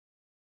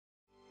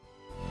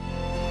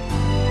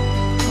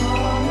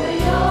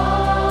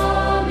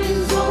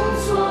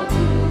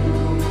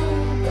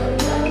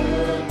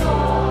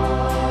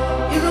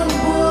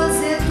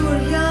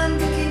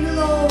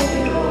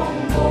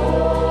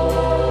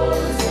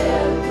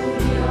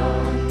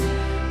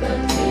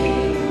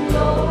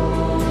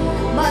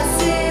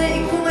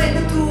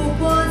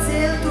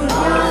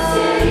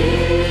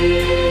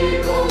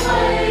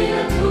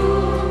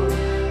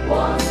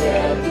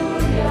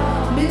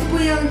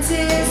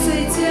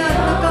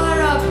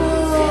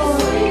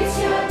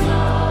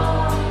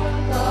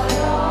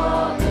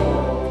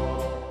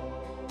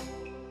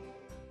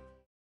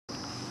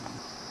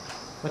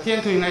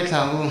thiên thui ngay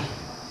thang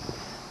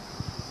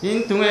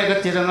in tung nghe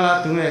cái tiếng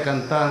nga tung nghe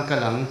căn tan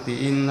cái lăng thì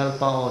in nal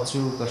pao chu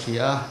cái gì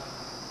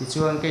thì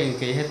chuan cái in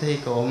cái hết thì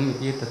có ông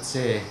đi tật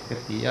xe cái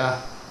tí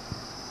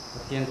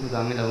thiên thui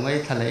gang đầu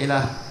ngay thà lấy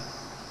là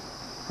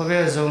có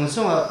vẻ giống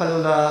giống cái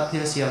là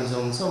thiên xiêm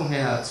giống giống hay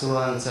là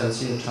chuan chân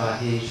xin trả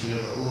hi chỉ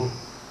u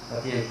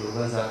cái thiên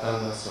thui gan ra cam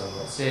là sổ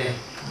xe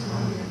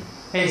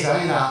hay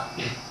giải là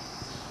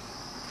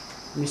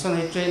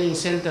Missionary training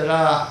center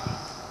là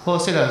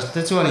wholesalers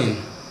te chuan in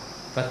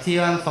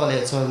pathian fa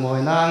le choi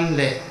moi nan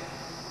le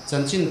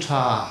chanchin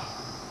tha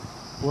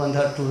puan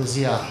da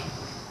turzia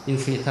in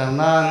fi thang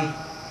nan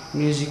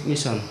music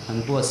mission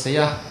an buat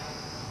seya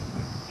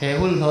he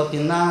hun ho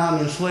tin na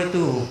min suai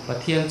tu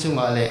pathian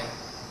chunga le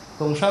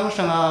kong sang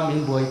sanga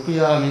min boi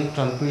puya min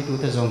tran pui tu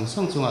te zong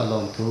song chunga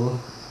lom tu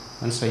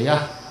an soya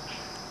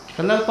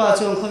kanal pa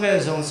chung khove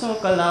zong so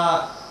kala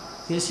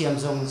thi siam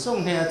zong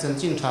song he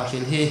chanchin tha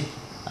sil hi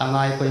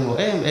angai poi mo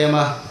em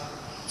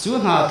chu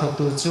ha thok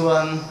tu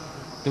chuan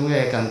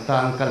tunge kan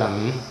tang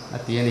kalang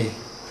atiani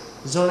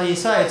zolai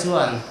sai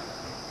chuan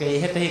ke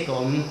hete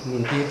kom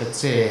min ti ta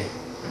che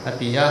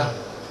atia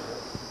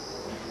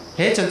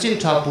he chanchin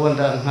tha puan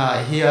da nga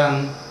hiang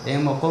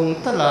emo kong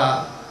tala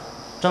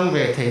trong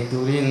về thầy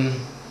turin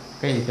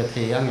cái cái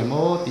thầy ang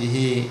emo ti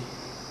hi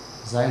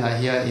zai na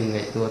hian in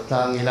ngai tu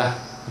tang ila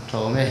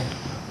thome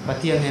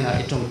pathian he na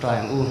itong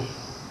tang u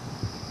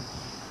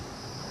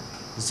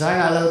zai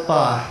na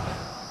lalpa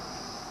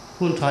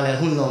hun thale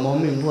hun lo mom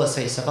min bua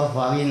sei saka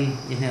wangin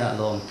in hela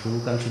lom thu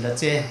kan thila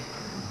che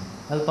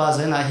alpa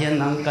zena hian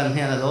nang kan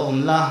hela lo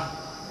omla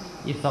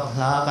ifak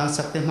hla kan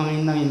sakte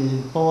mangin nang in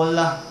pol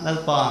la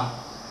alpa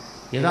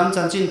iram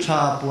chanchin tha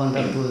puan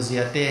da tu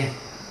ziate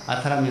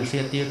athara min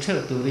ria ti thel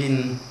turin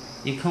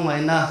i khomai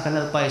na kan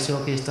alpa so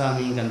krista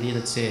min kan di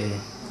che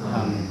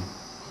amen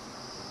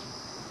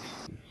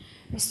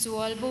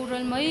misual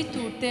boral mai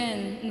tu ten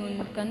nun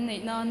kan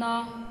nei na na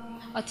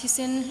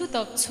athisen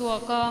lutak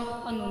chuaka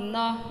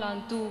anunna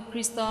lantu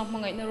krista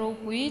mangai na ro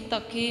pui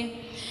takhi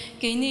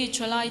keini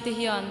cholai te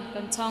hian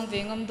kan chang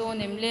vengam do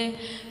nemle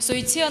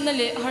soichia na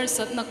le har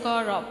sat na ka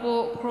ra po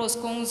cross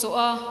kong zo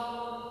a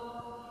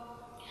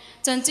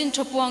chanchin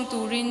thapuang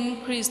turin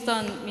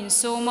kristan min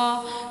soma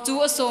chu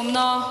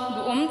asomna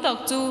du om tak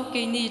chu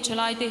keini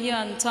cholai te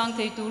hian chang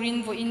thei turin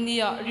vo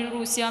india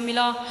riru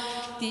siamila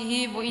ti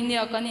hi vo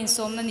india kan in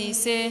somna ni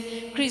se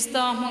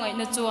krista mangai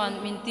na chuan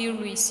min tir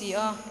lui si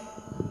a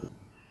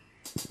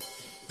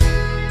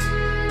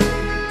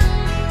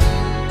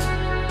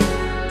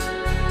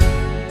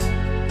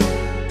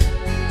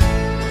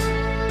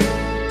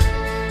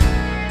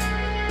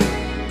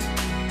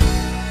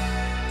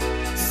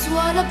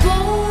Suara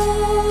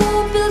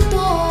mobil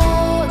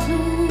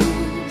tonu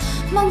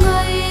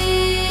mangai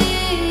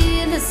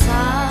na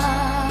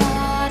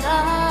sara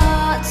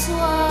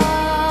chua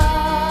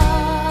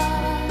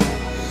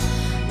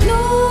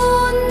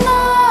nun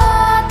na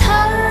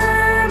thar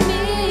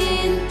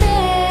min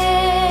te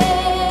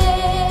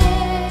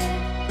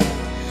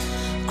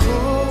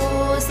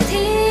cross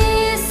thi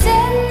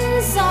sen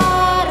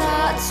sara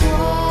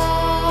chua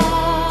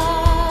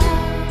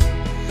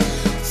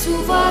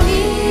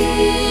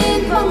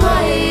chuwangin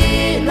mangai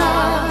na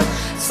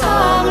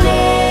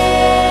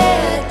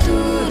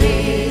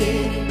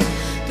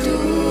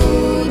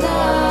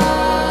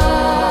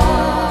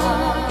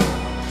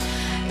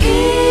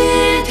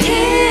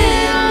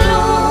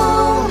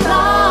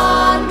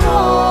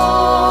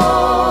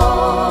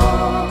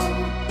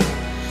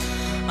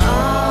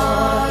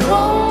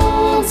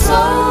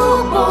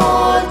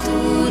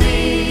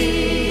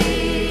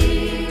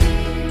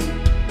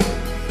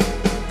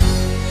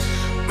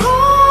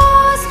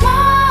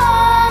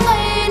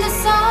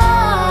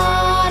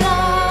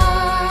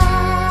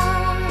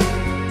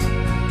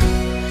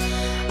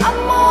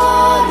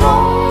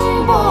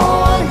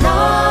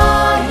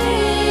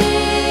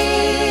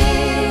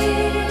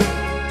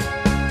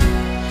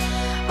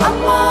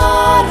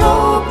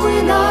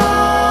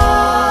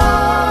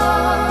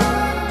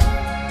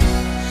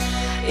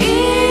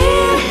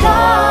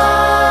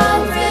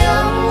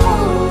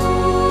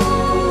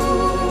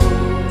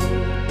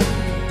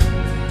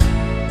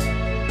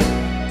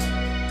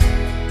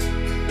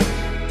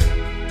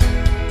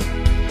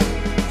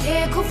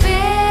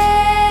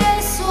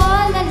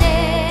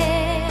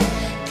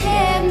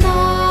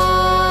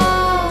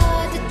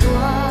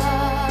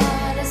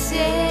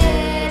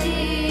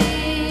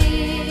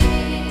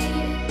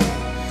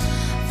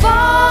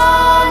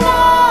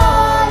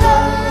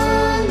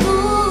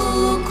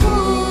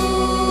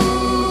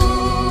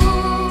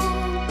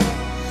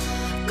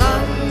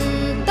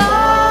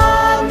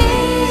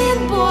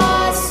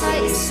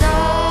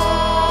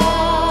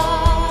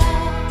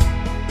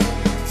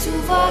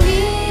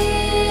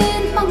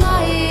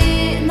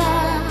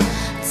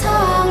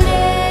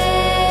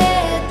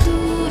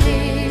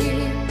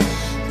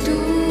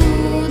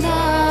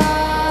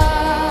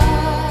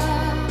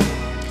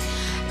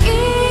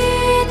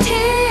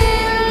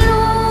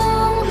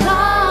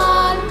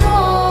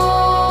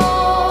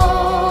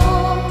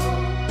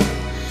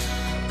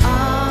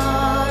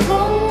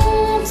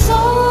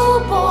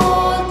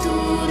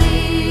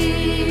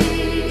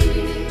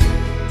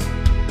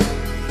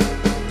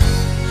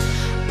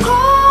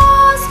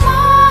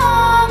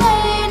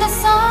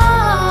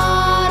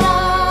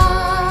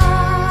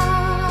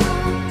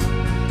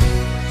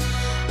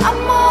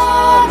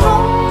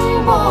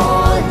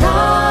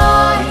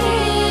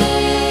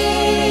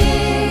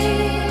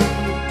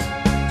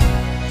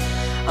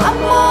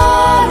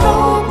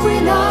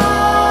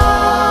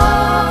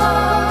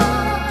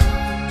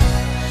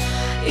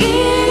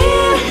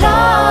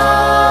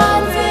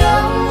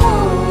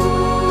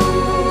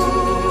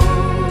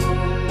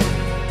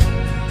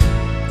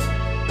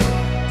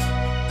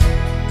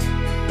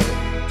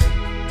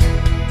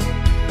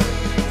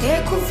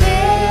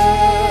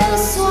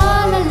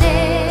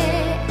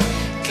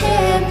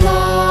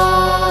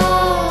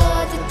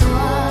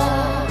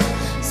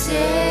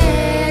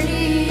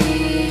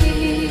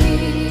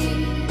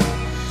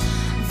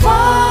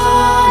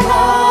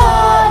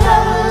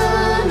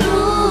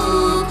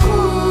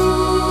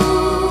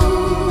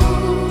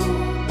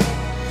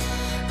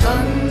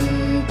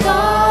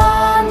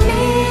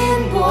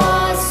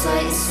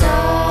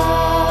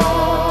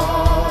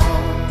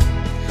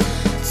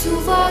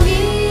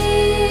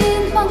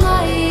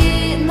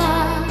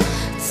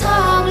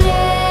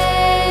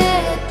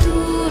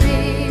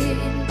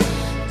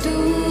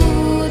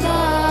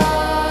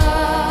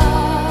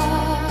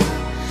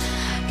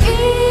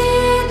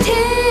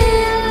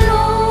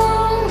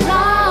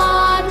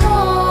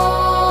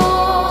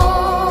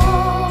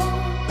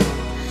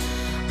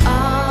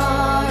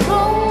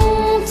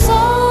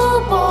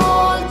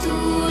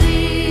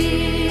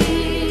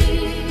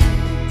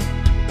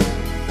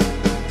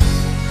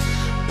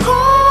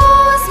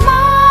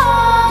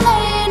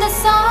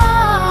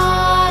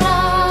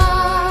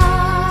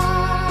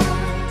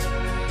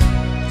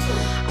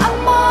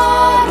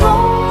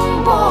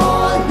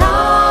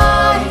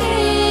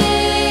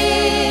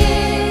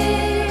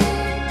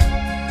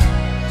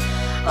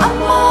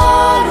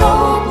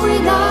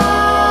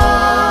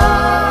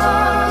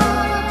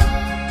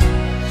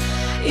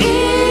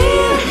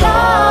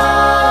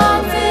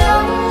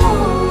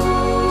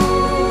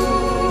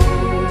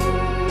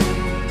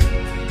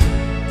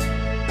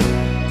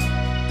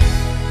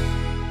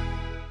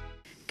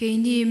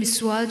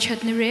sual chat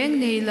na reng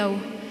nei lo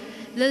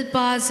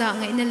lalpa za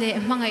ngai na le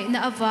mangai na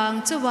awang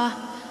chawa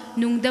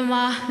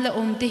nungdama la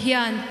om te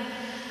hian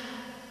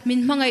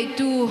min mangai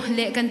tu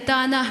le kan ta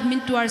na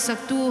min tuar sak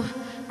tu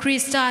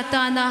Krista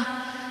ta na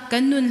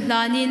kan nun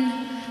hlanin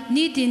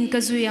ni tin ka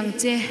zuyang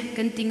che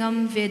kan tingam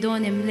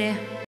vedon em le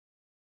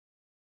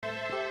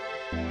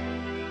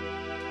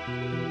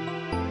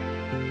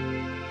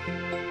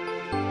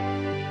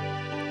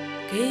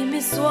ke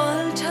mi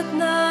swal chat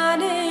na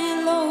ne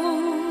lo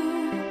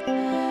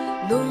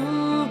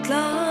lung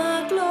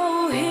tlak lo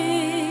hi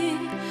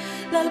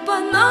lalpa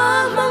na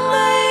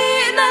mangai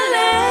na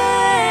le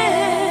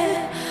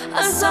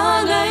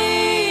azangai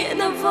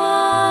na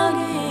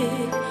vangi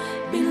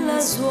bila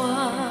zwa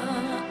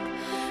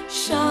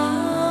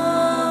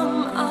sham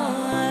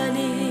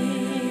ani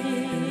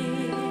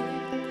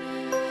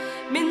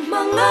min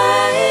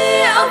mangai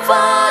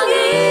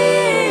avangi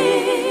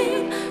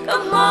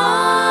kama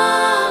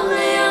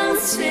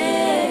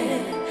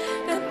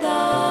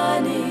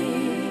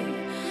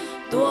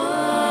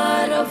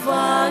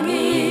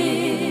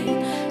vangin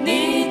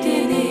ni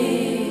tini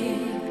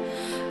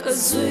ka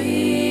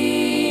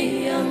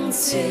zui ang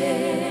che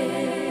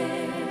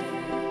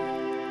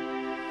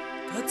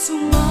ka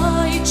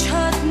chungai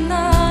chat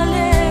na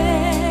le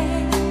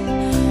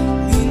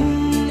min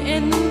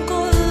en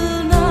kol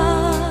na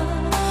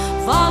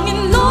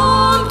vangin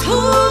lom thu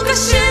ka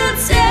shil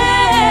che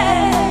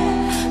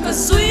ka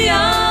zui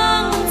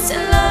ang che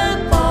lal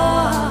pa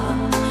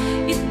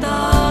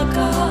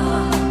itaka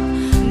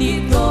ni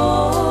do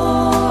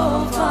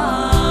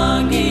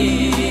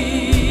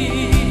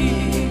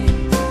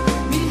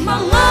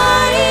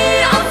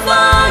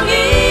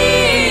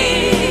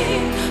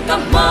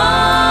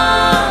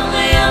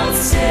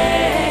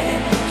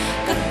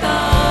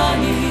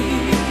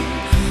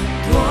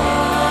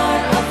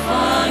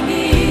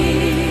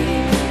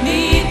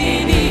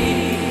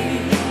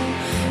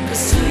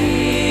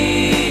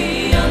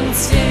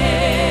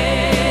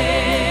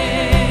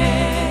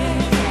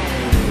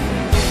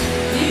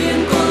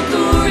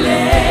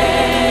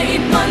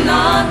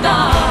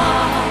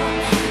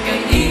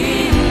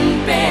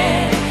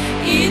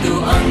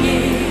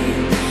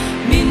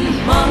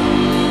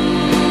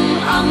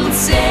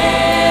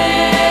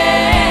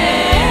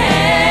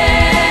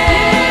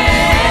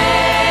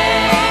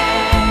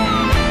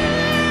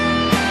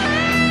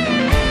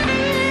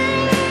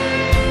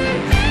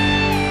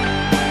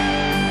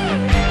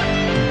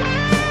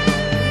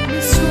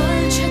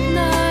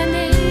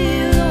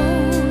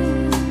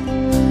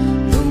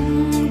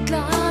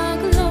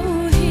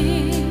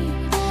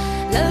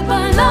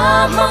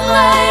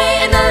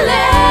mangai na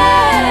le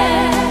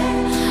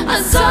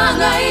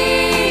azangai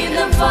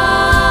na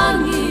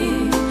vangi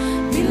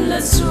bila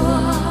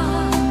zwa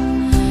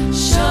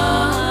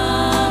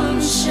sham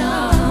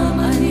sham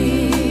ani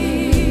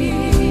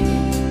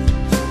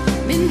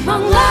min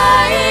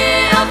mangai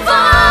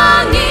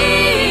avangi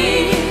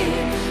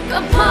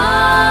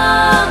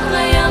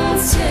kapangay ang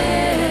che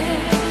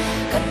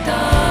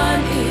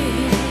katani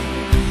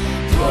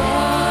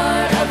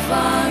tuar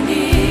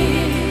avangi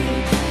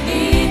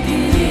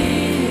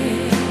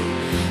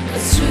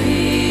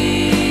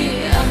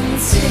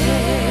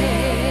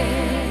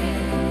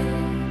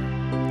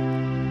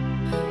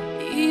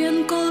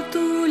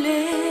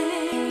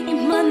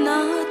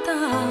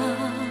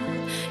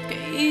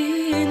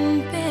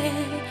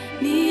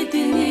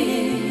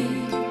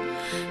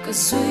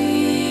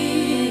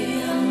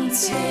zui ang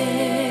che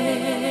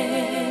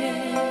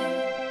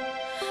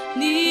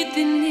ni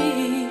tini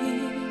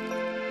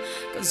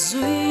ka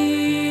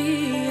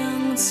zui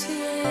ang che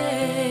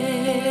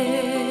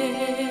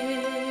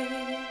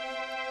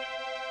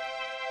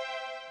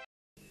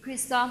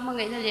Krista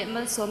mangai na le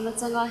mal som na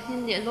changa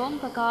hin le lom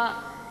taka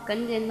kan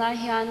len na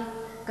hian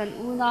kan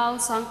unaw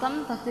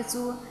sangtam takte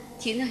chu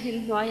thina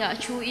hin hnuaya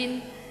thu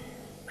in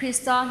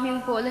Krista ming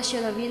po la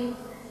shelavin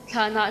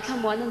thana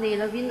thamona nei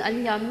lovin an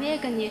yam me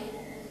kani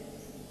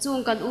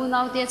chung kan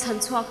unaw te chan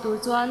chuak tur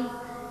chuan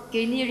ke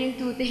ni ring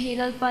tu te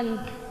hilal pan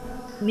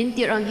min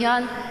tir ang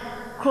hian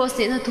cross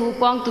te na thu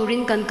pang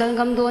turin kan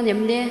kalgam do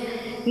nem le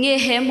nge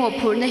he mo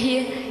phur na hi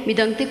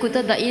midang te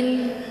kuta da in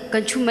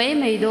kan chu mai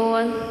mai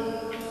don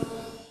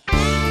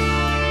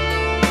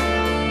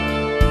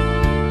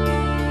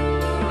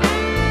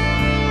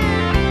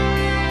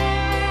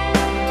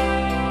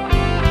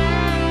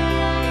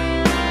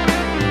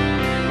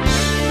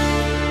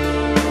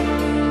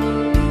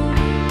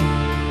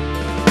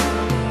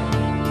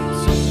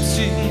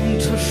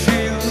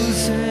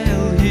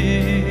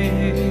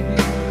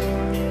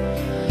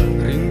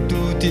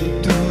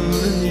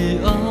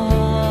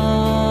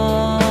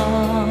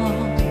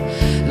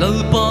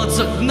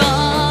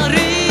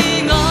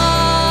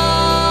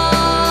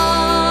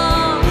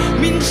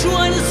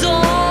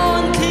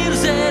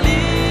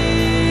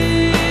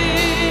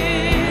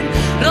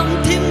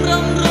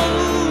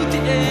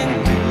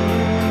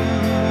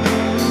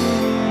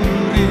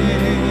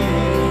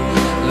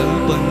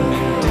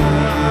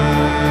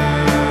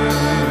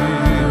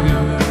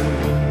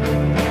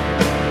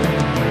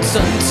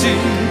Chân chính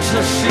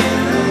cho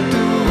siêu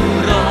tu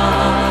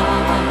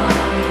ra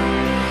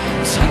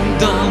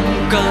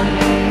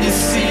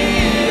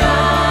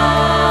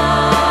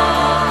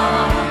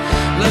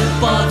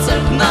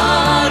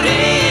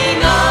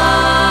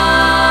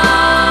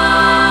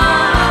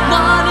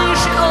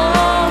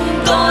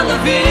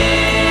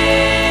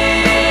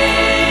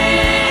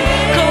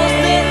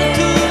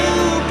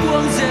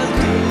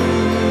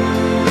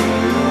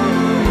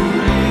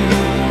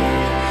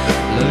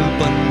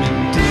ban min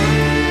tu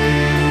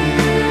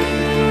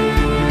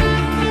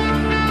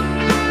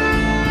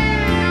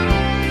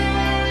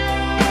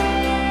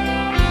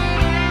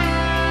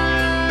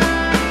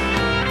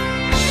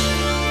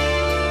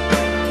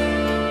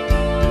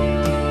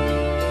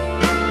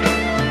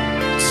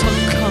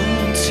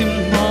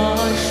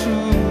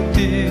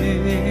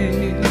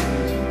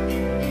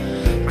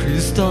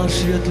ta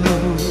siết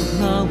lâu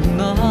nào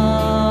na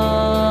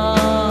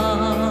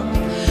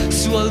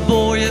sual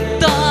boy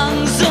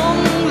tang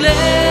zong le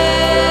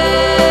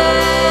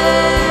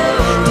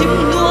tim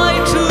nuai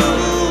thu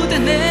te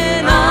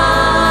ne na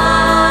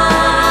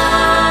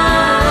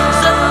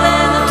san le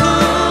na thu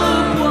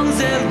buang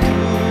zel tu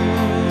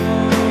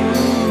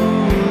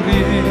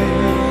ri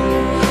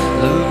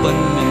al ban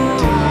min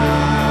tu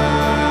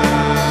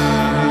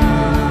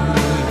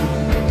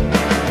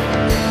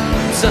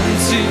zan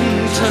xin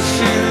cha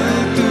siêu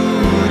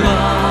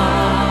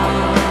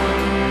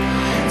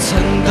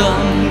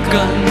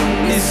kan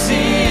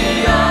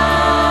isia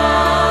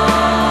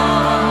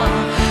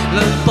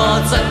lalpa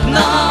chat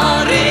na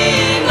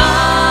ringa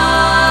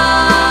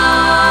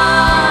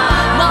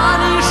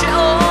mani she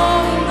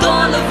om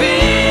don vi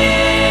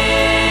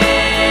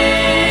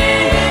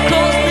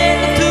cross ne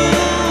tu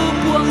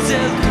buang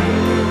zel tu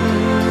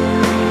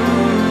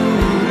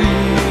ri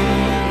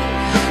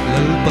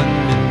lalpan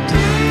min tu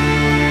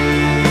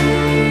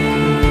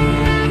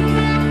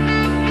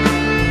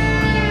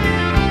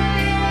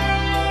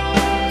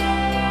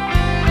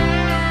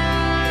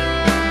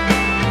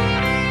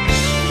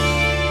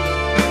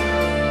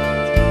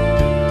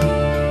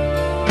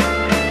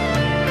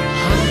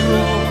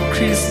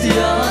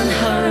Christian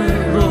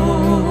haro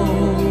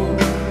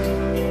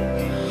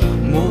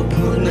mo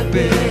phun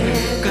pe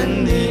kan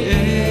ni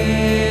e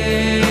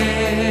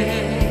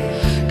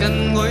kan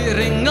ngoi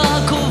renga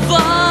ko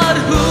var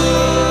hu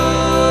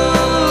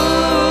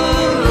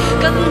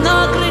kan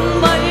nak ring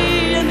mai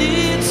ani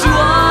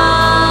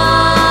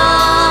chuan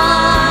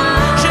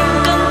shen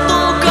kan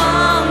to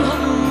kam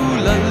hu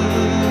lan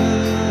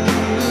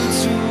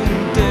chun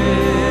te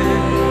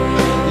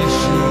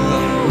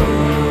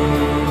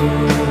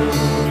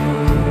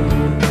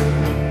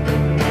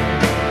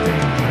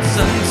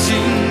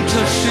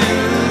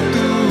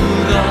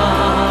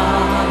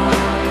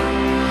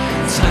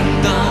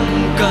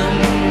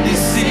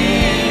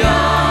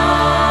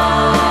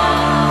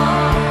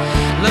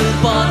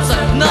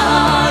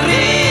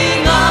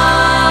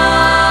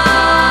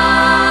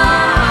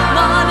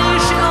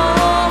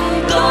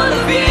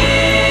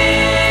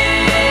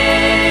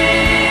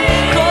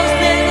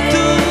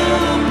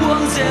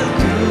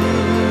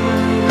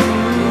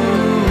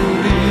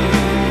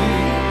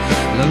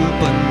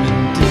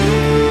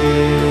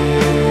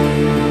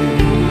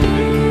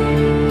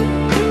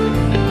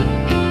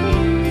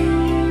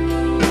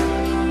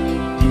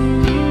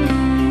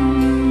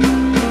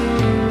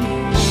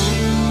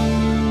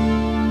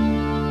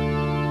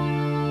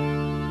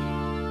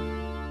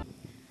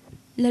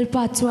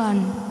lalpa chuan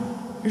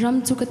ram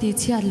chu ka ti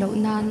chiat lo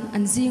nan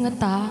an zinga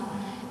ta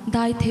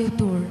dai theu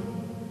tur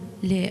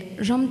le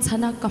ram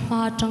chana ka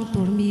ma tang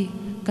tur mi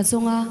ka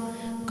zonga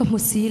ka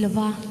musi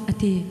lawa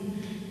ati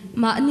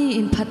ma ni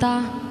in phata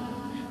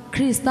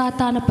krista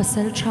ta na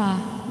pasal tha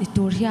ni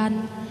tur hian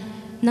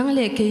nang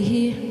le ke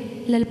hi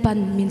lalpan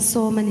min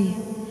so mani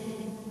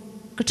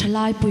ka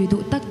thalai pui du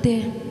takte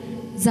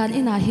zan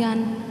ina hian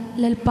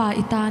lalpa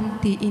itan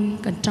ti in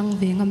kan tang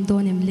ve ngam do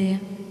nem le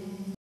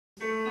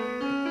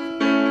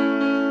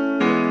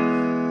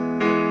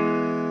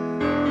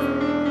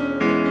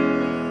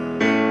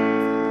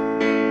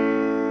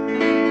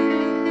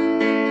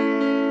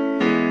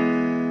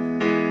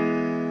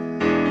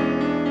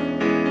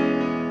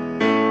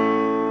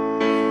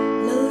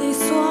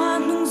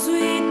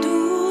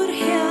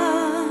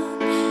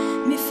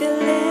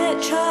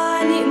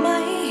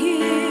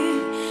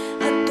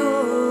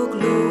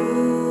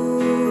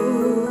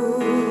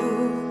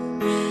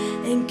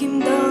Kim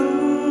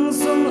dang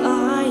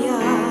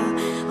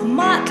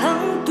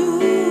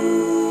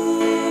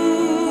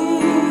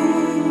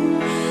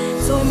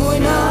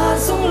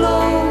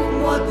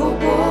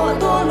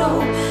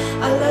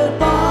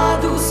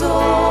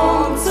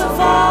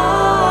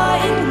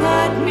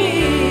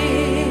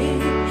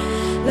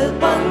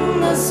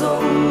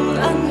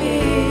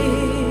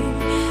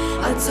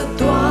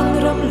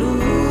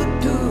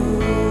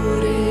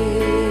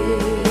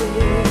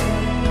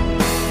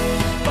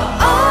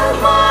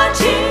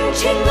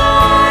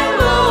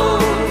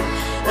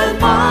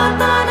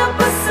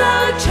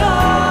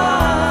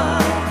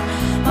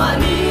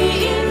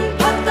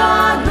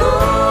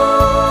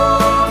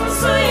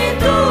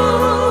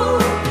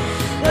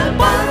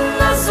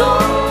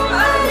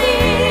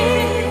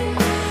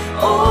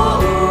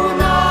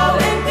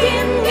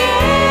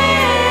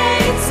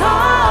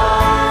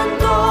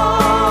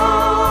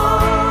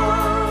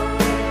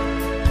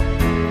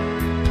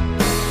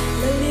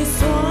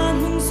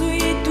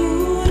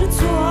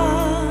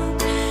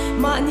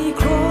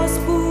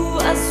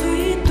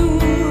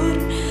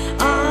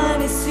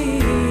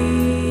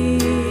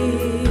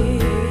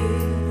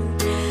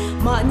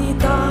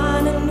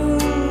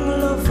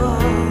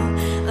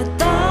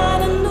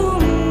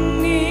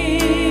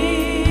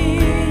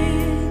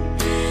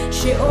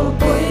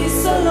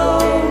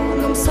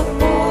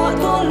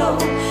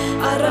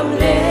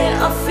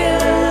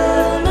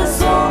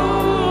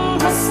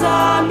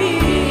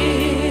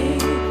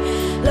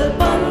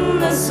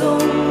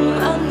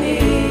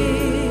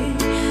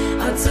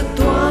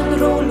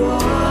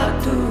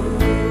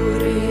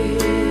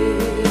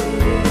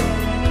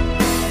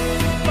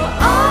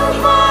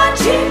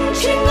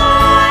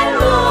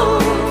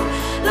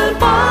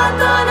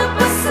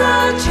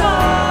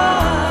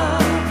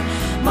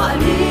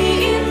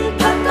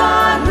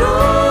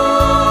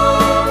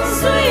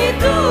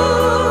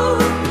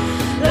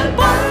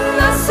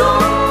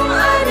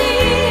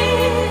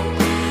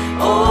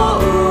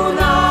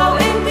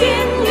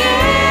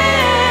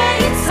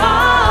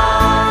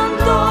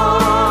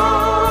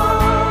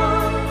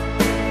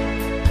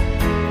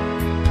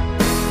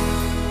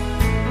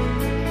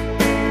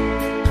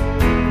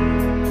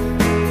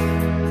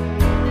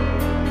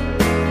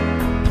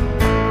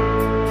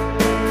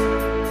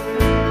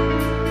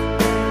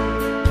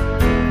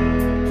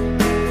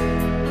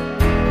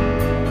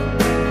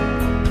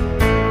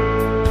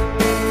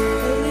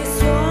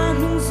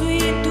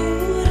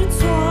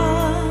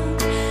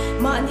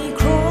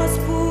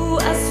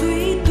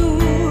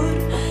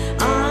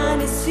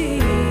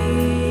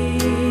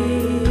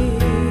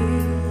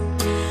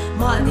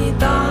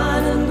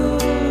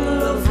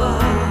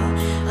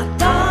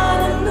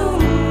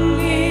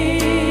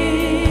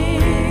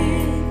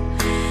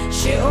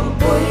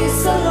oi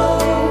salo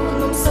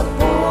num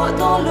sapo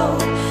dolo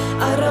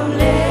aram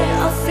le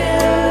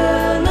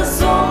afel na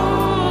song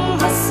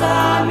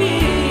hasami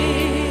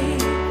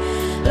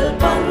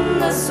lalpan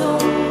na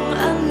song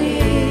ani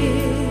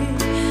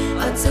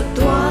at sa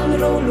tuan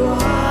ro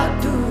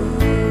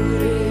luhaduri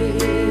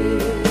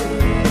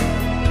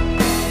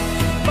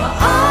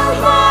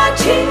paalma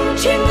ching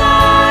ching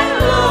ai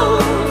lo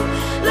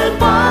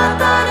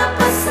lalpata na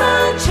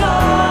pasancha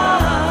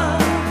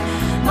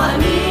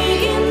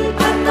maniin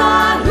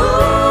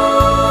patanong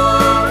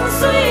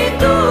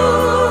suitu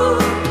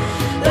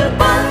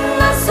lalpan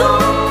na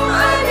song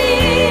ani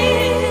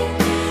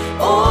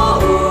o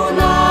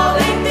unaw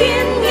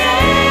itin nge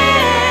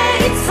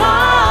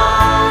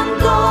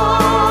itsanto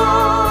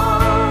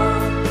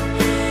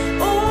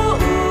o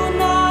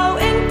unaw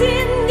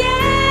itin nge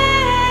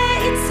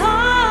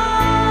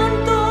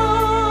itsanto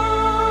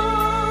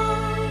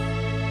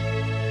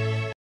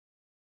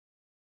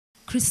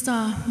Krista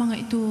mga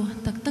itu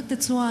tak te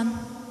chuan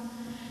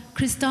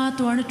Krista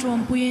tuar na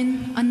trom puin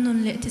an nun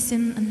le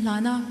tisin an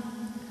hlana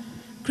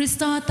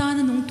Krista ta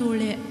na nung tur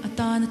le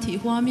ata na thi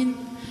huamin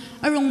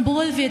arong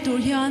bol ve tur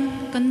hian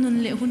kan nun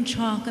le hun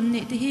tha kan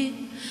ne te hi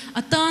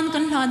atan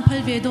kan hlan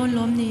phal ve don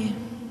lom ni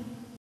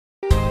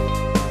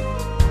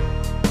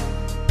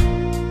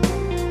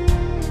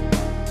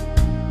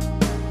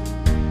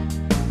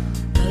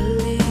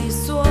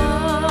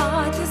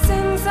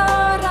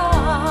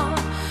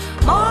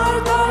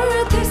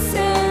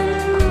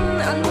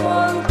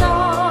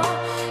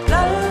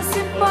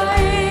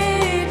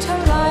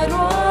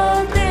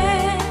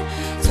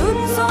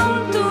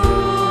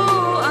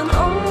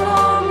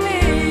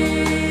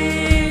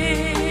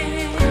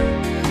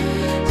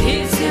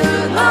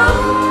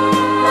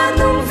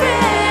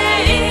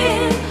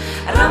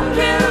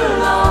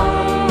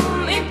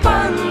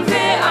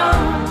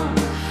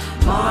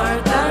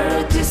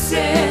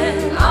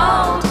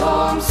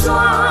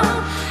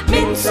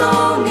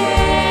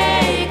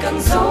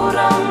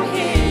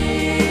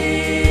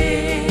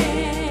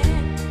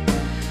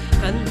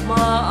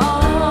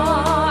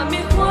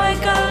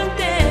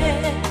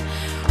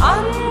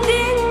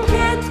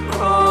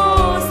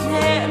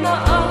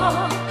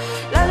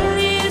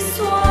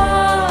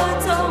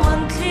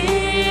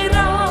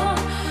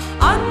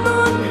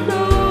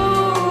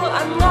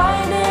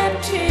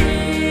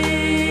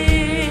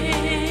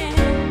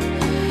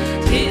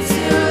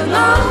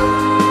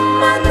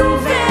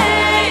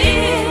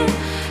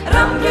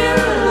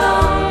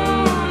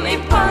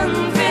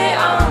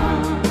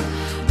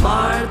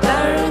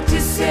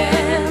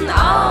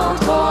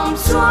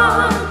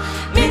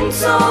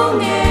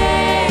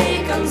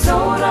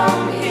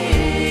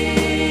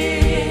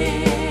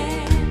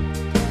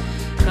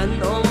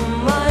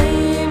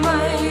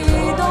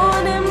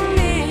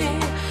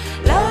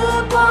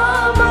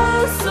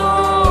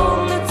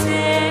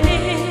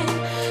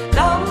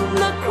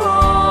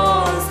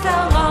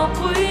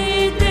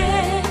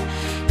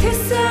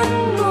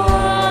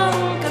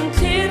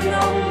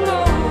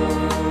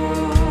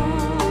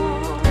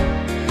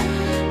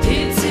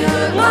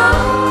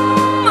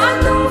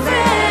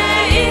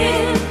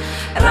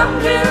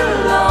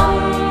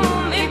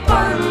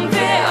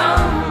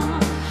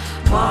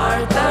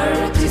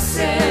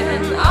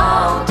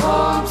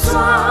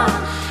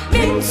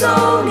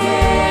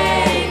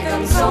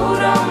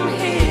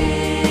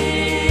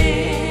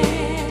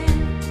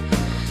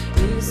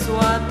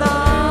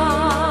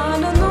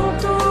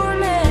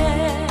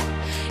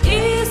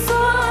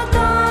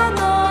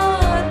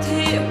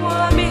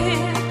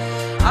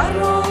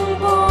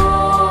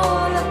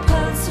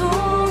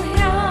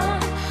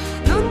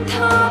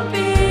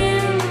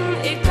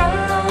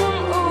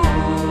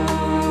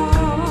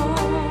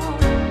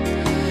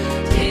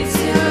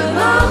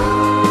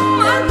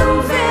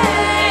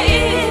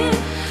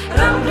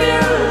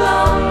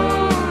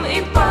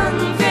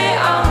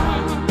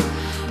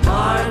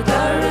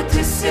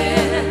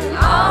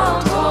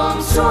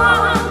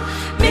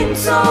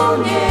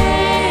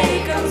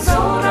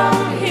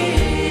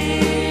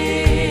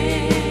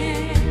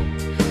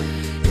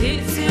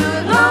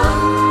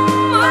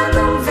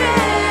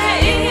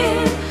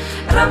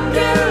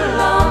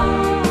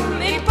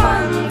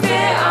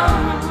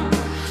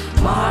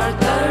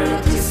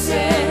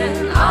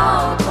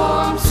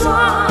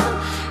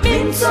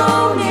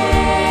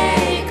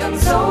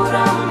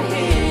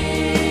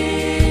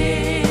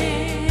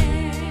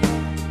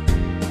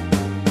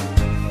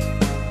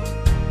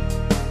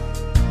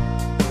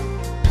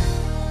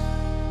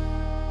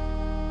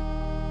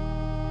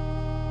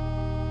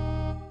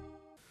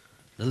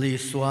Li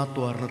xóa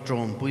tuar na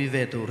trom pui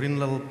ve tu rin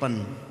lal pan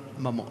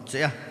ma mo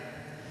che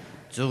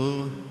chu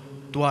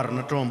tuar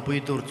na trom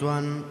pui tur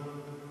chuan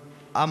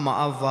ama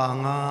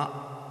awanga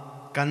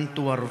kan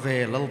tuar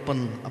ve lal pan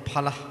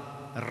aphala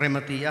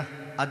rematia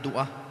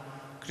adua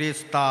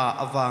Krista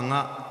awanga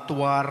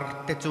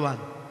tuar te chuan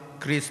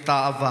Krista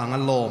awanga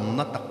lom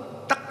na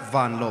tak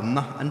van lom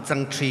na an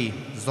chang thi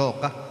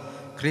zoka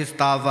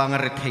Krista awanga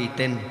re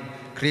theiten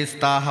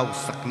Krista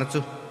hausak na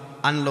chu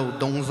an lo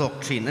dong zok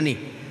thin ani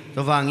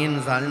Zawangin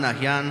zalina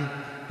hian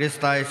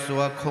Krista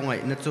Isua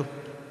khongai na chu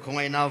không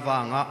ai na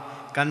vanga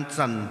kan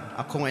chan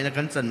a không ai na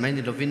kan chan mai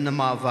ni lovin na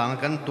ma vanga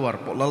kan tuar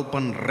polal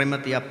pan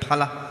rematia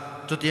phala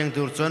chu tiang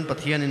tur chuan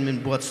pathian in min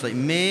buat sai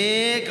me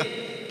ka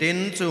tin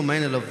chu mai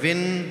na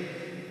lovin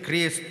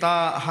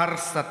Krista har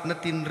sat na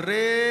tin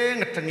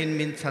reng atangin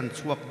min chan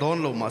chuak don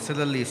lo ma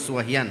selali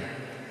suahian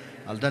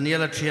al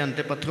Daniela thian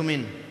te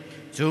pathumin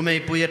chu mei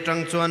puya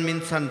tang chuan min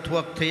chan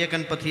thuak theya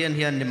kan pathian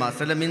hian ni ma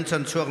sela min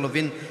chan chuak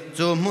lovin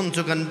chu mun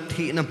chu kan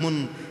thi na mun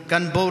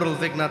kan boral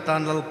vek na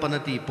tan lal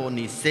panati po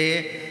ni se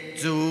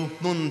chu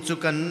mun chu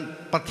kan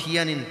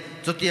pathianin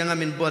chu tianga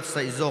min buat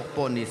sai zok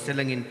po ni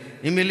selangin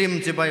imilim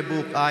che bai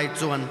buk ai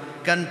chuan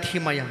kan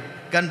thimaya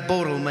kan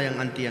boral mayang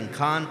antiang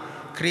khan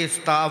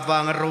Krista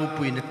awang ro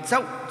pui na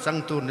chau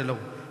chang tur ni lo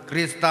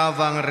Krista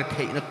awang re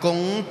thei na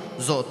kong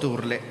zo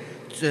tur le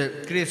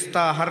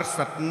Krista har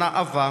sat na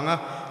awanga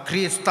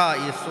Krista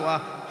Isua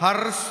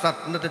har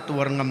sat na te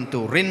tur ngam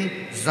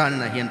turin zan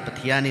na hian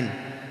pathianin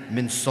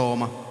min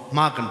soma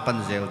ma kan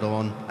panzel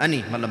don ani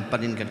malam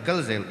panin kan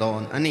kal zel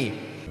don ani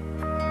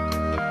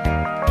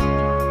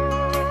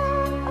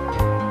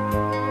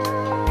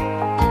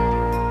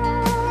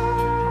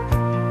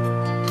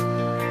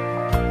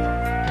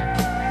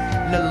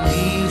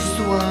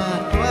Laliswa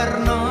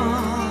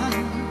tuarnan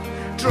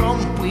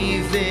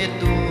trompui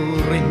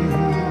veturin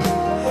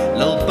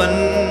lalpan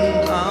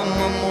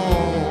amamo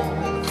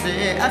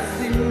se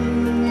asin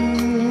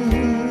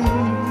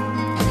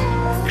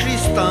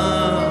Krista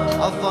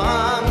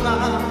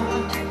avanga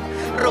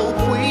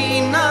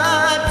ropui na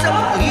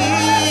chai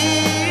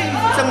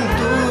chang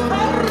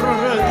tur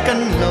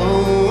kan lo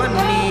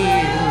ani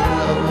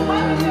lo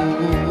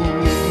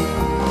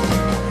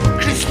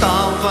Krista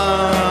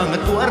avanga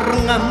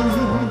tuarngam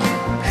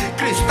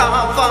Krista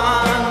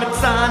vang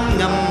zan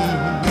ngam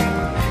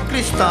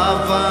Krista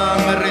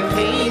vang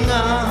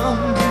rethingam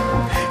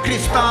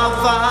Krista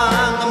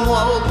vang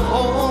mual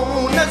po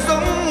na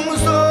zong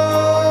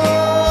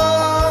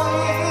zong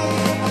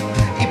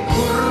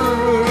ipur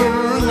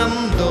ngam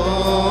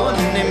don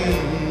nim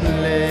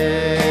le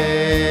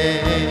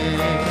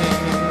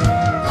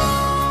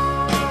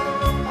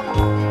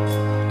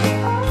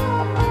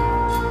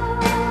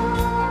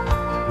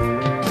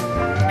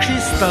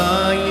Krista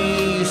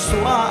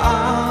Isua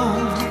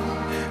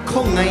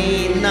không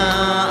ngày na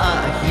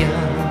hiền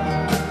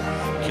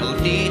kiểu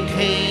đi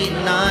thế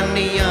na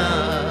nia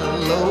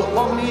lâu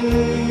omin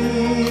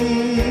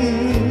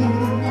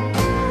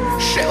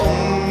sẽ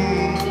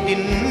ông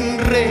in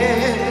re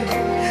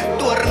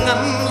tuar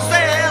ngam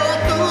zel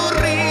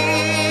turi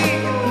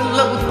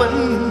lâu bận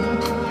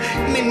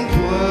min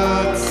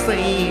buat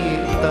say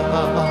ta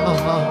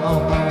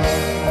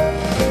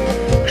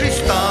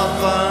Krista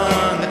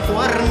vang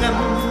tuar ngam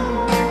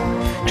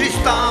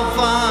Krista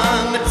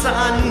vang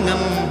zan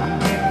ngam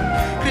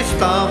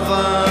Krista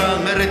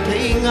vang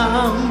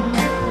rethingam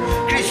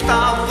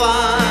Krista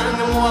vang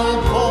mual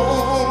po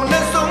na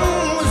zong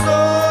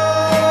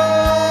zong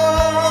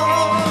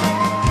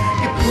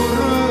ipur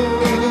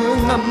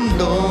ngam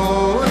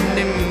don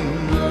nim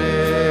le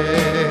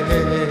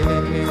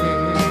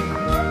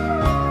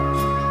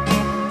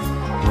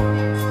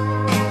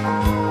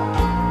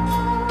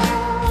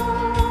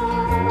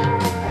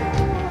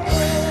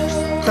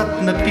tat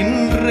na tin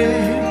re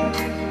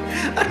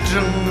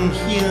răng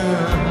hiền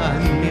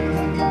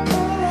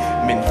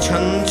mình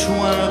chân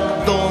chua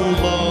đong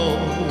lo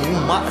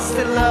mà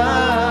sẽ la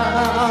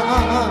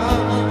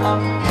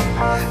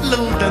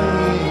lâu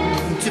đằng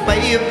chỉ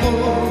bay vô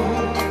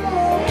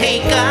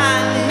hay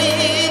càng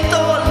mi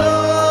to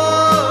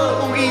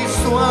lo y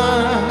xoa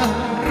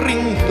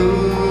ring tu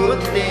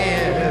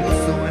đẹp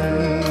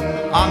xuân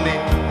amen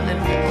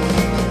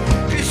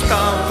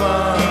Krista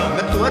vang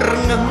tuar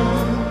ngam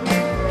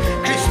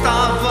Krista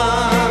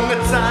vang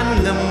zan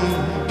ngam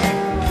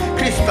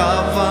Krista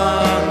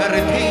vang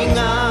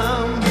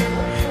rethingam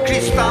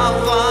Krista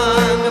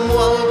vang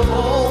mual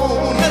po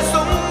na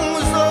zong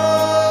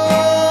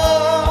zong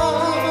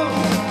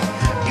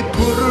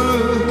ipur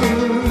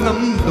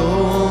ngam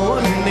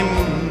don nim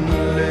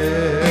le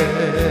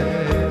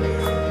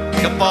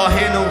kapa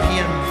heno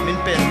hian min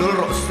pen lul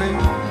ro se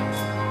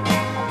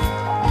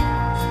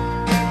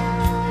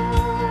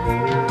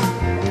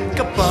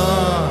kapa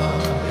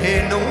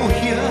heno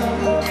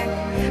hian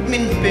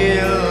min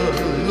pel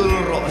lul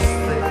ro se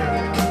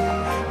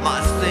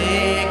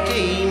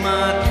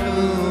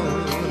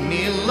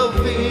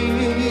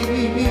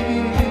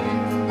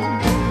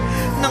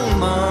nang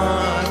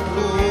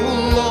matulog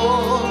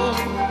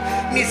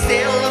ni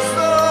sel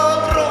so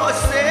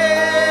trose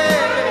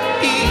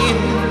in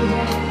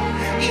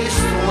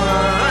iswa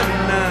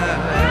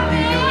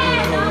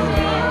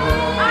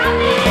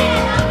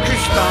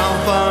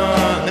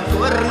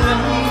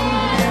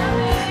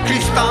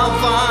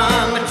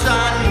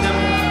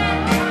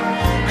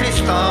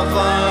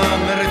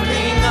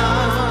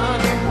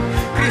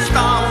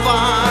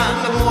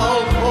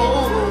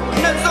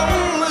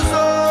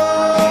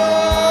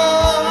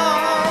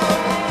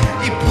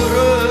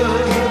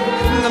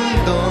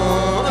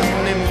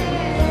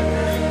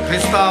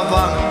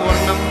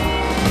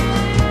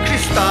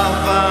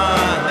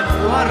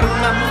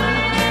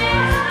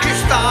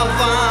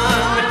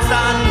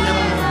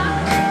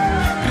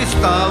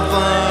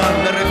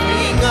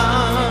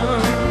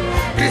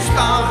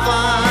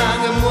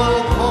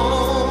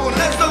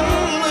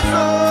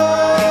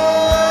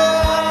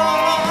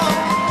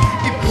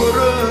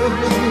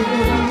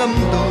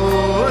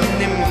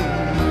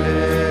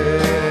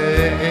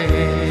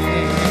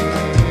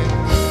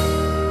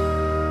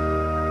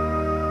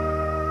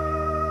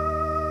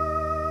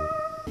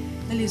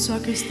Iswa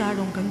Krista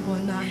rong kan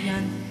bon na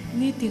hian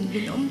ni tin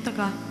bin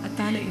taka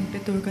atana in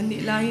petur kan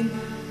ni lain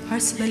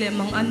hars na le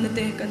mang an na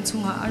te kan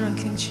chunga aron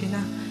tling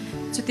china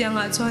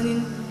chutianga chuanin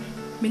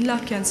min la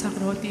kyan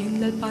sakro tin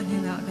lalpan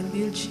hena kan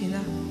dil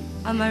china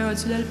amai ro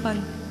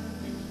chulalpan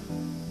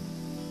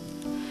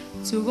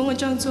chugong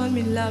achang chuan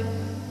min la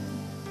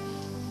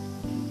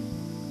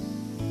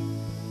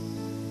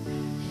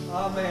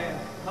Amen.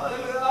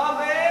 Hallelujah.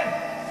 Amen.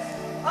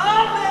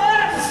 Amen.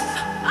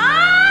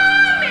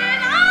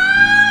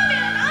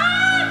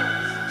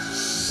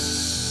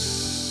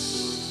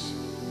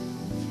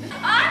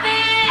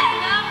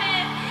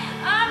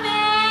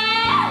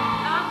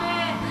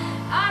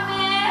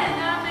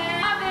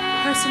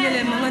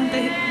 Personally, mangan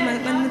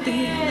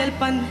tahi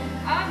lalpan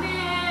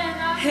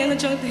henga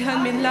chang tihan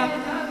min lap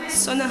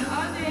sona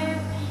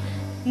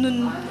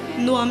nun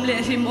nuam le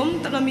limom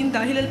takamin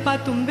dahil lalpa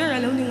tumber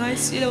alaw ni ngai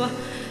silawa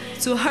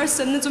so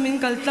harsan na tumin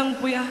kaltang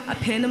puya a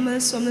phena mal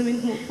som na min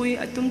mu pui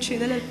atum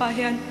china lalpa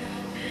hian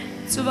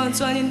subang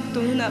chuanin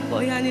tununa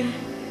po hianin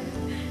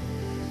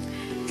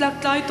tlak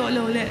tlai to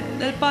lo le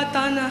lalpa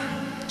ta na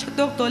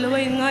chatok to lo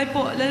in ngai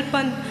po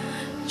lalpan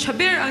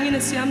chaber angin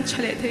siam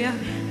chale theya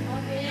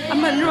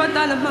aman ro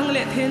ta na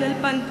mangle the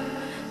lalpan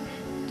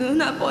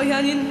tununa po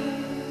hianin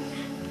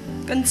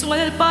kan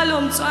chungal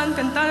palom chuan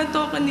kan ta na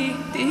to kani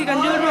ti kan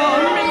yo ro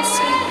ring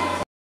se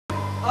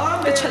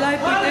ke chalai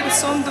pui te ka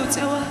som du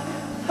chewa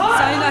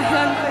sai na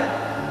hian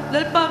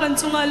lalpa kan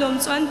chungalom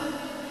chuan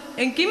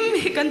engkim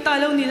hi kan ta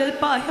lo ni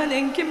lalpa hian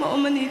engkim o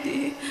mani ti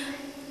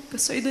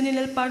ka soi du ni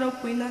lalpa ro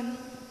puinan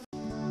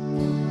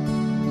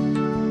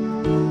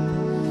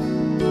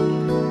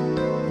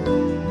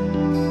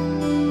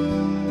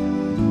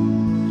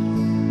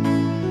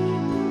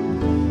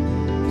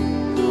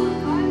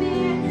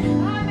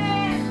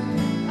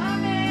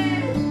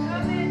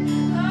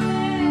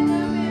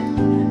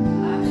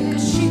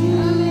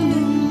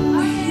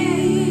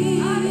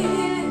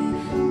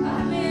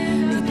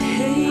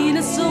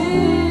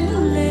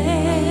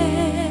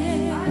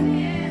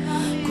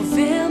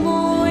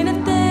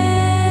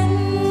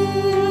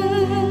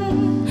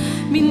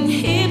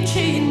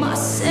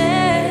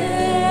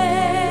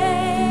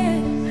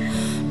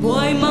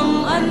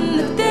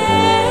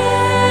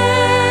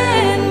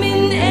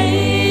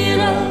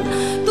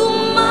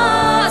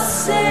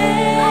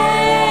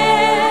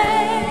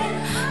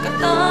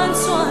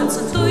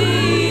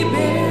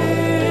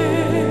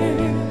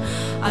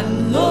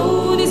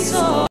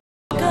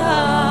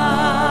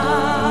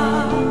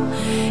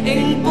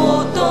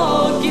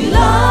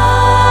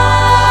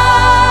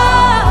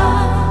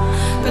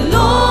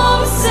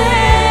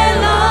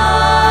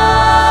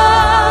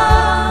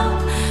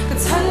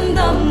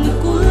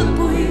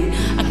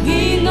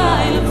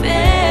I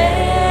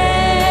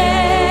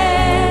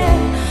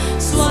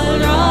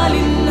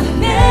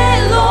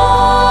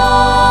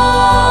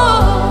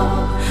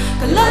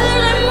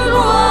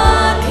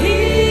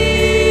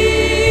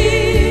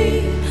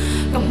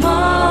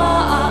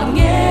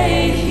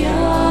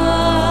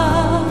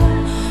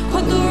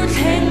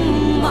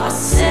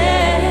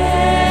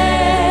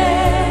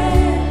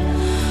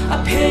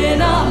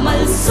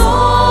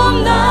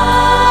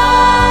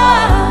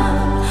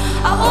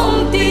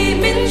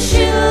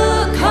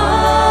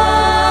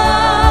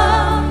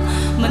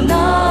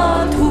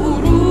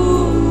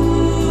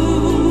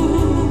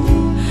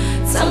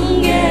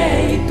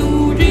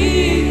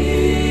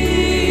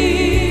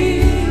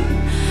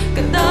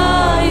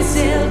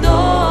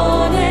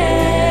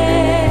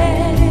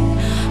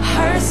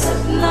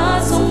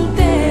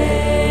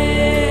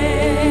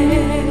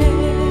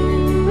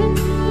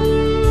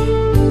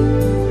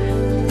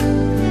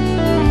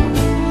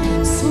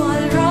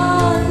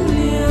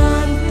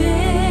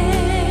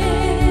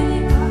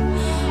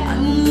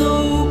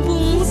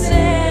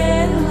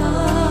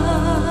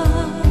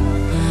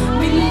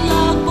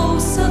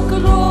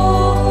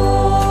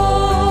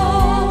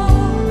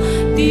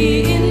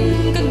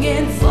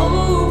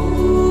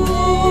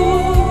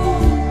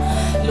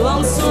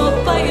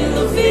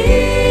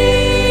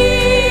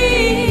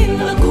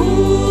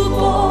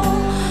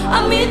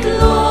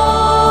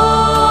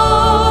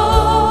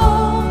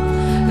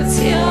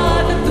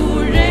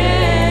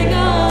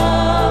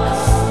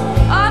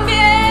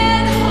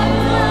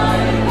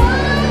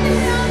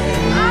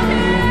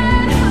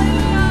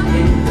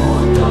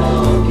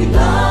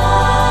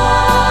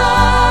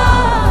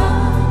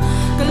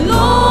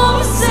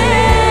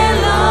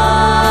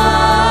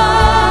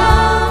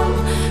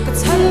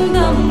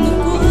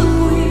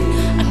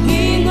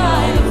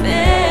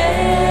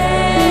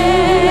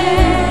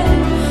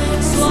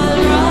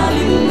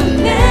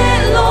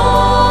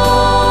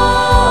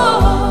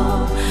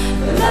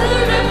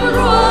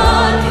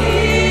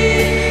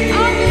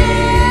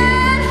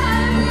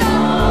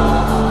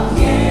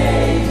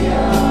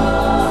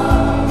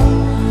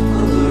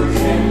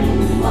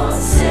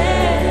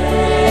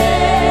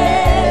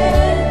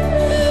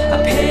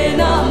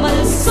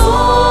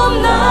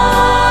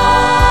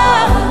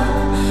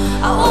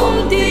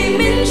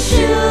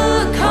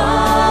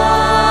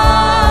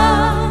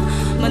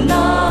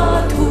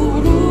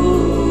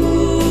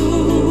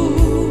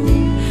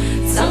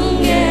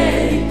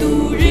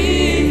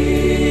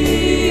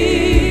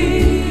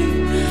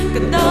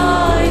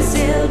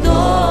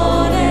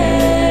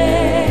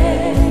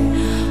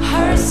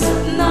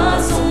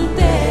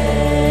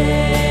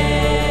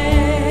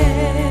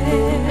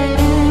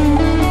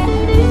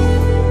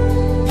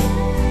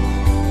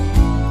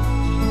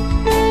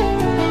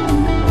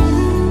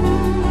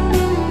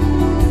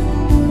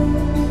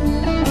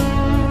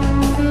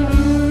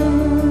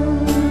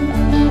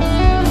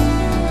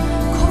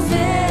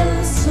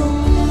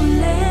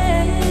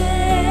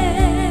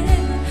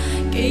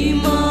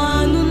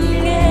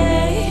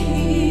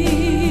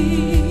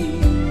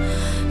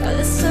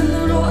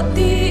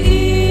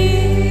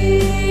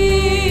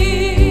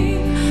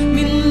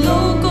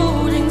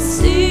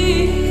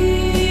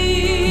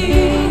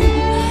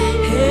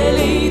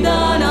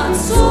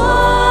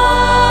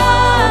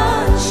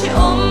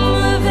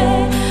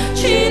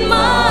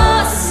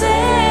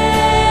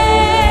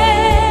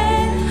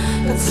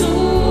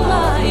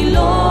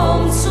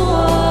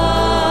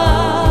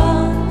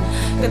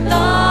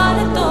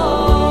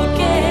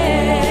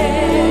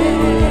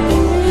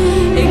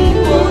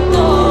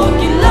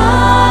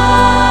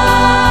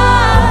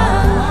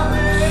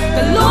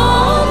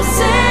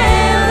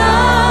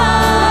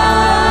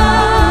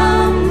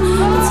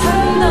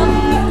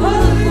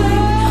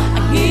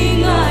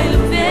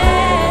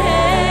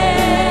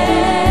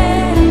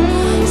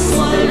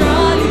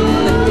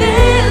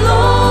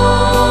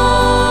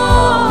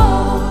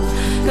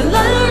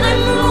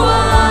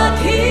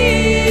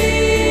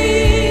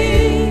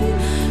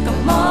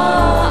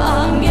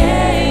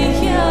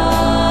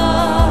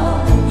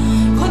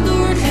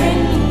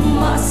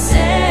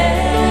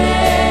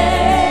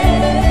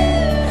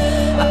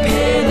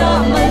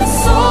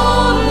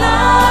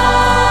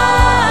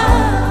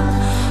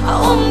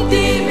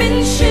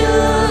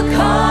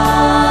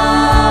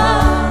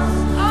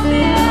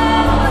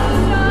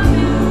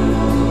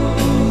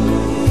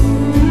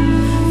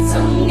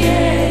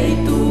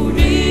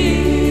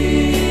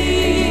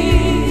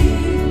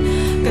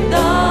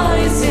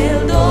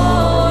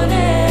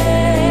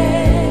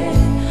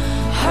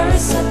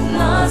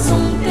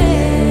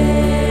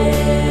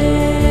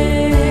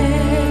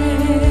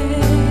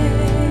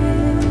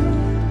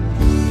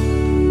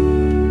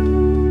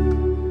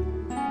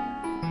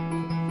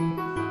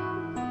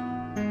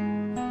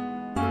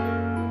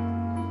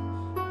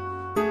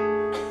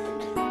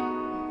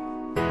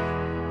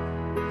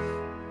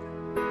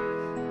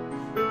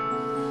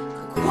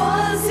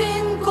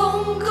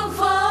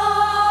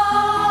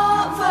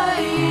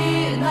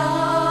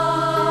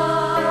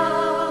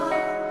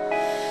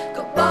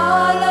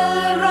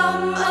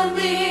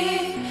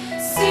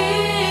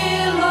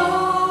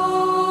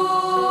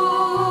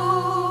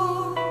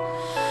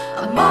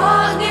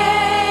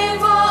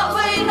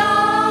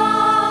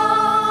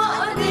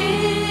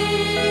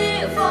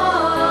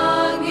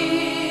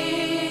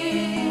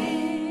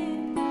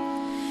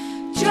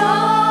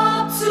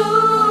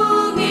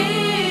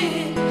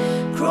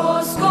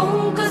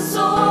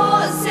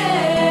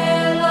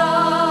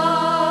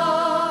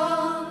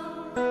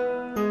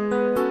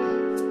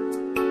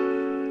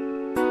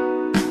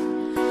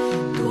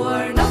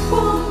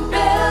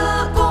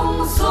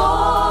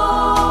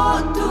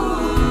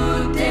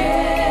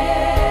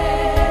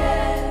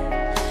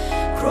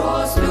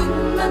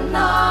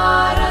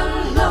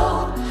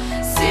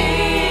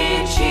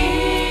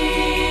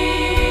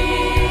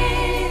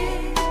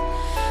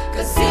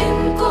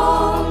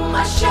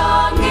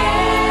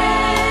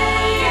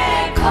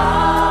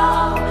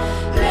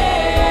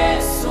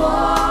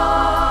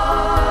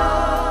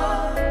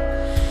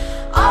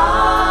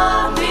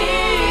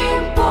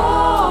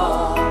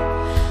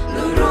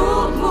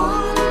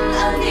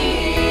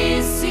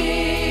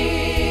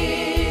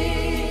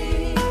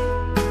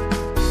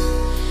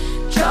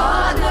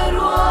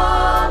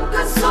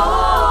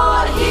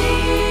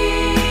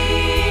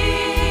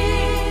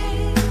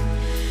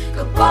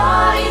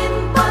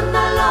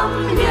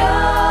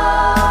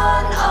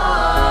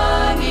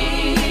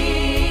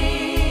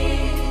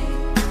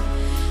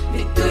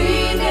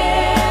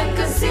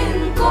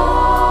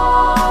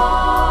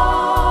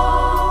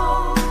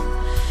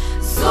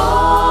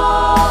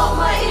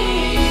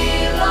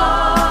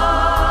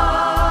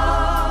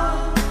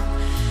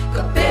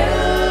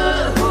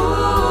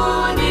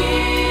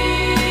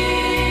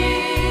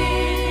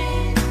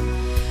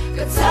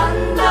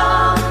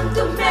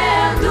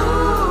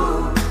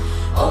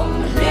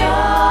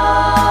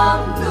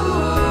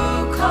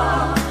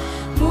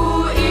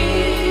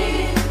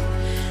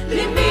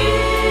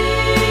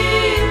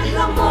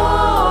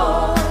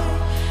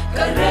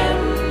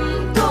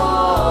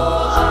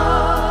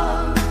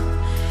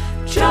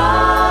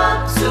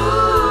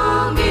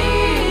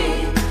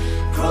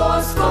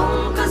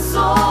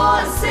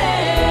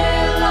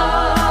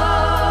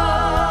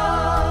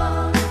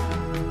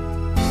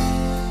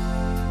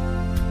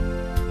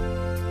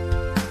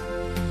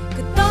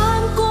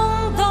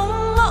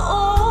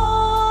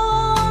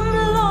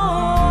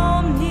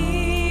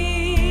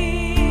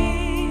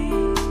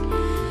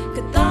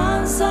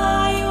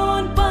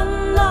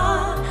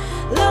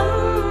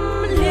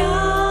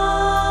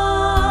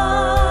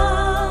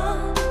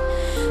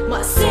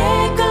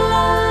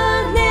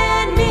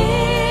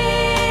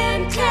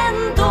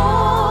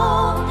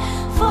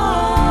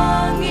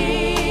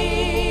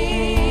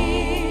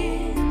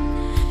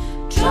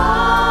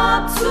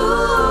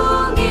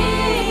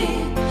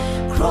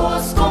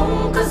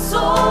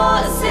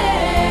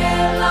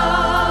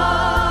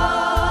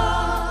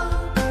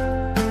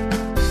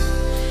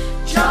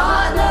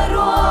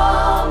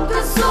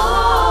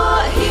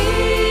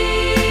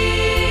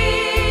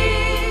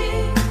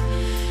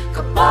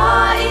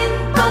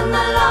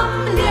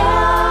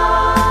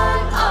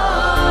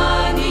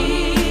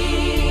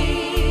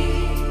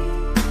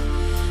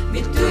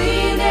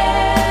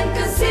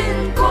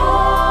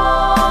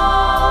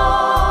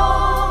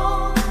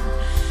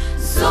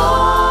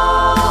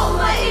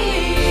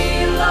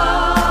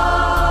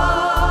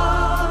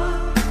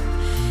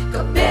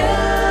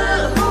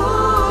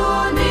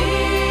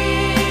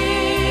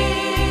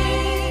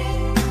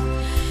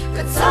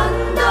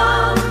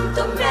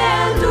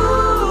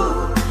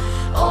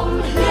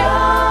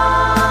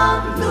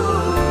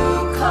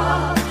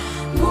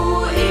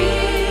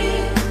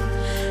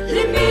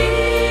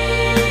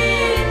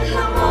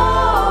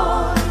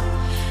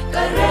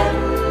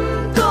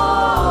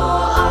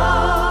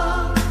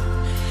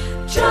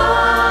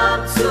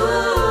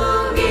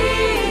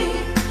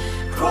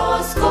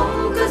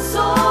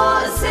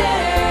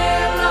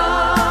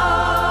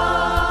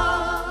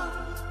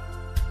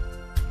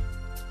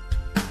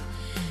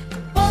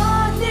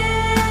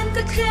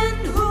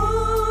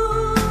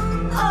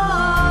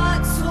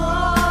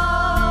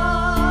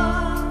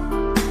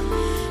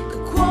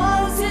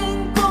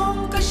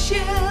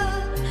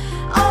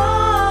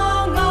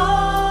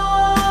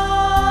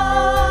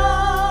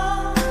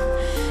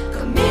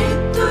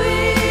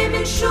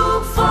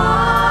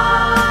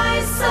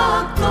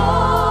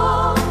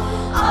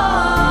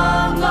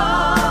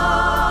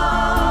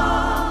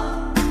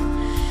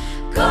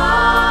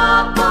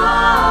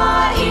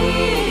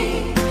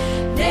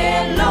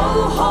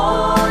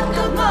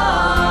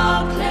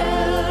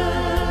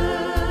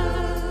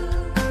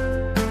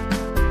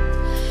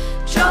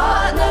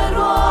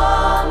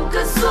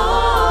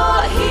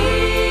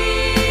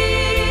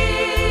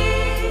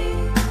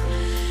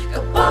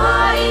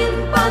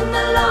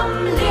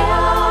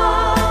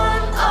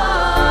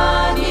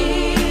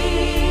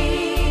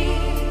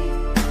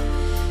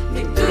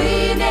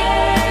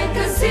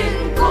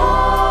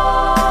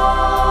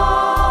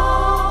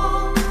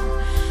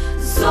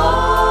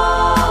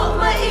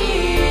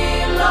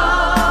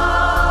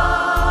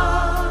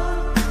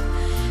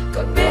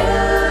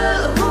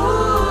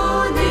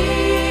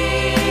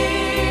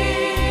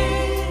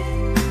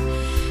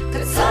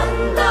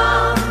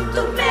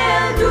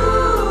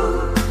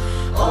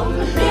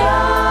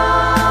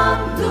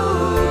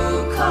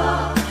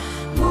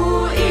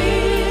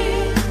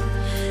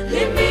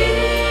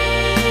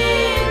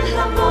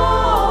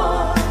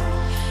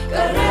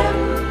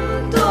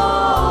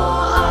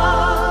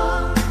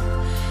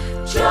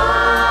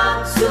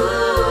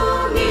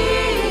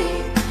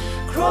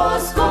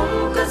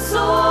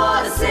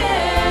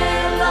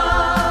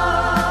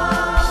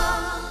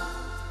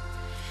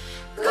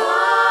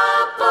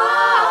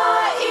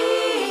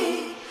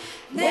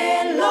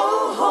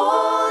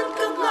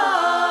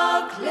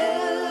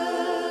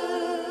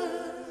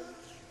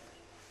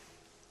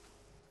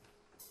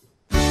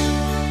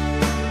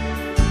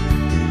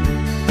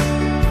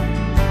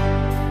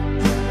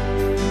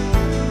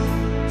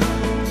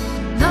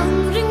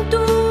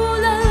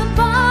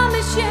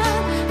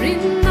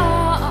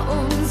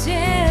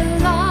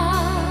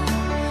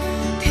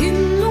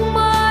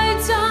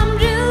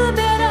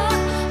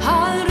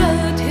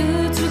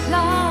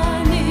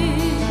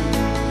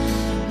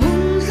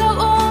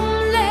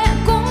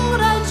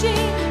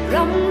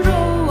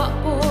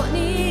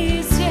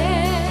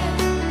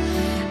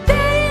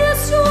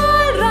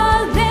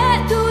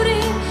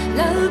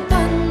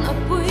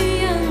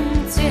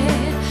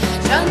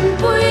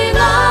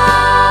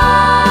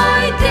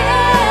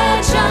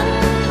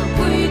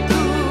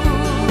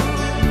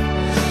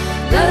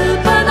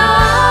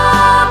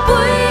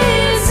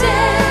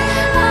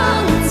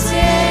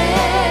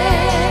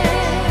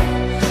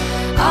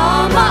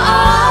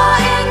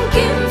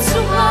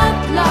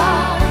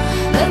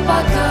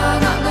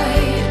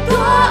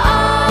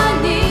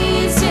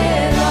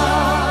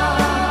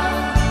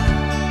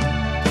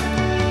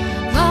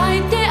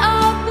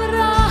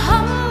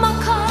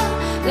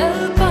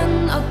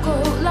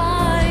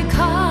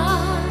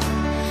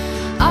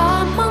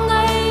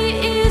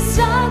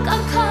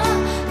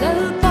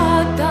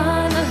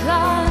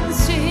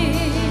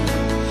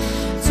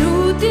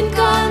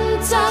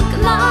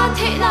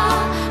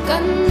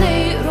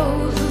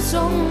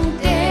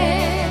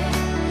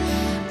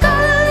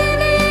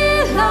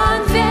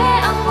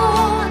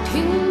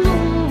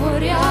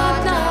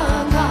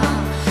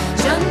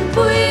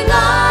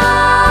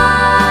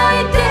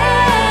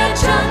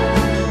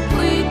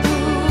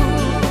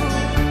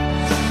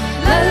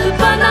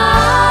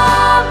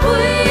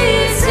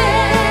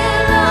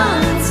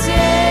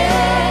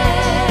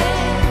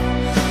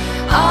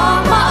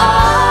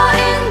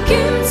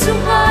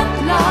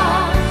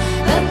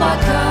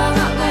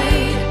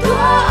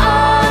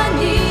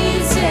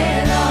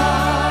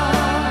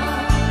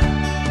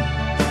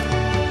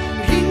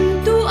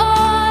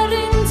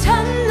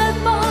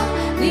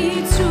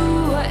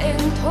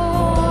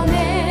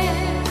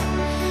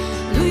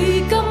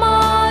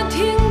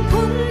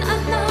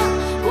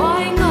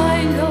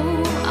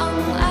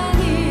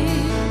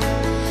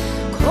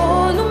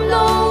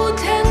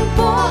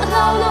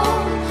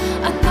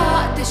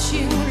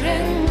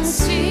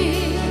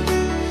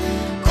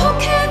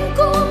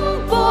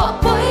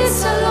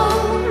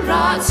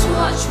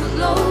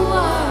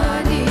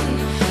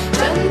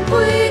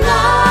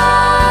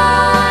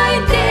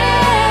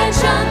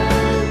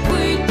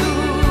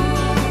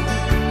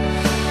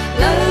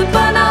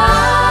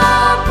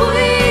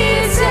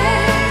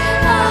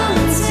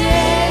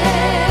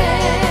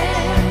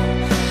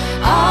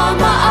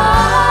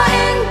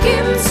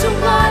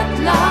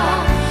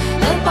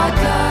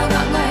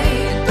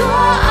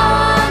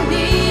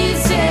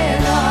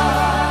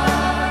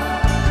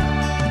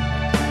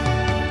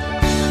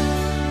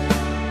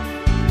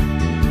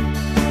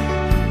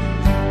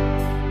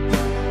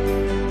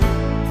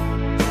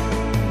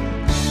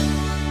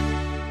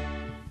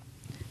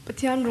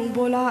Pathian rung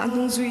bola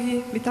anung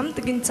zui mitam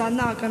takin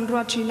chana kan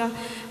ruat china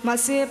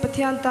mase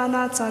pathian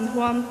tana chan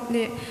huam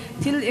le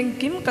thil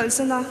engkim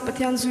kalsana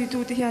pathian zui tu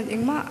ti hian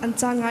engma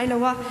ancha ngai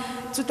lawa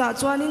chuta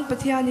chuanin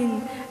pathianin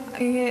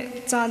enge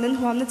chanan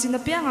huam na china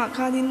pianga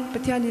khanin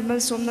pathianin mal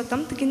somna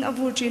tam takin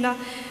avur china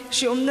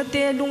shiomna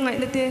te lungai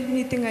na te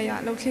meeting aya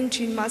lo thleng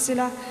chin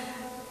masela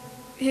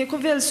he ko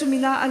vel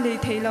sumina a lei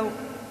theilo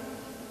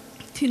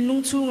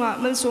thinlung chunga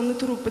mal somna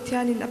turuk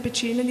pathianin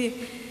apechina ni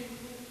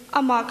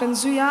ama kan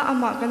zuya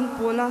ama kan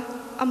pola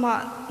ama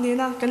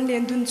nena kan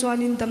len dun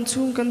chuanin dam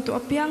chung kan to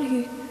apiang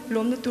hi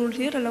lomna tur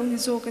hlir alo ni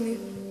zo kani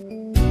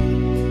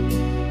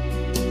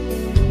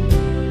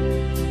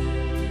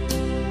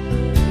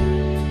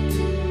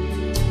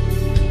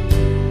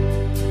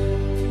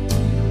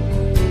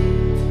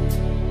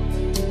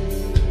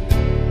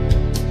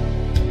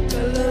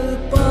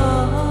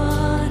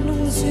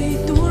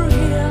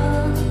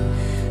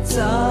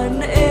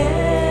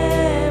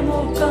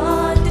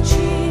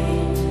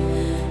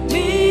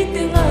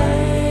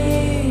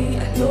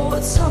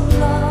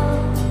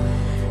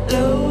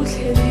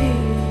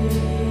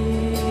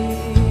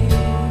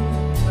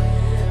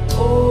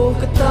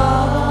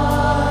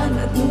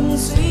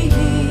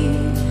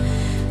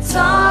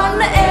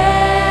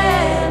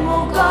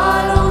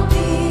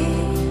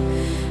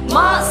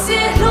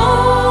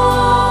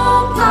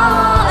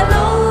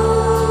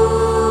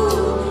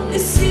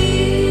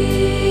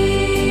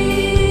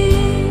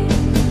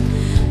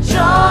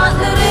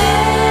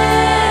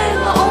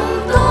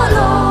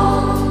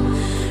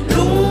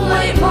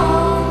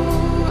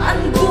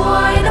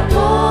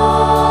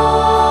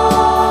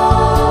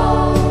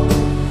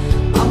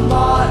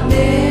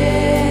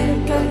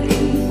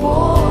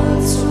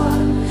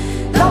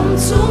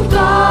Chúng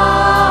ta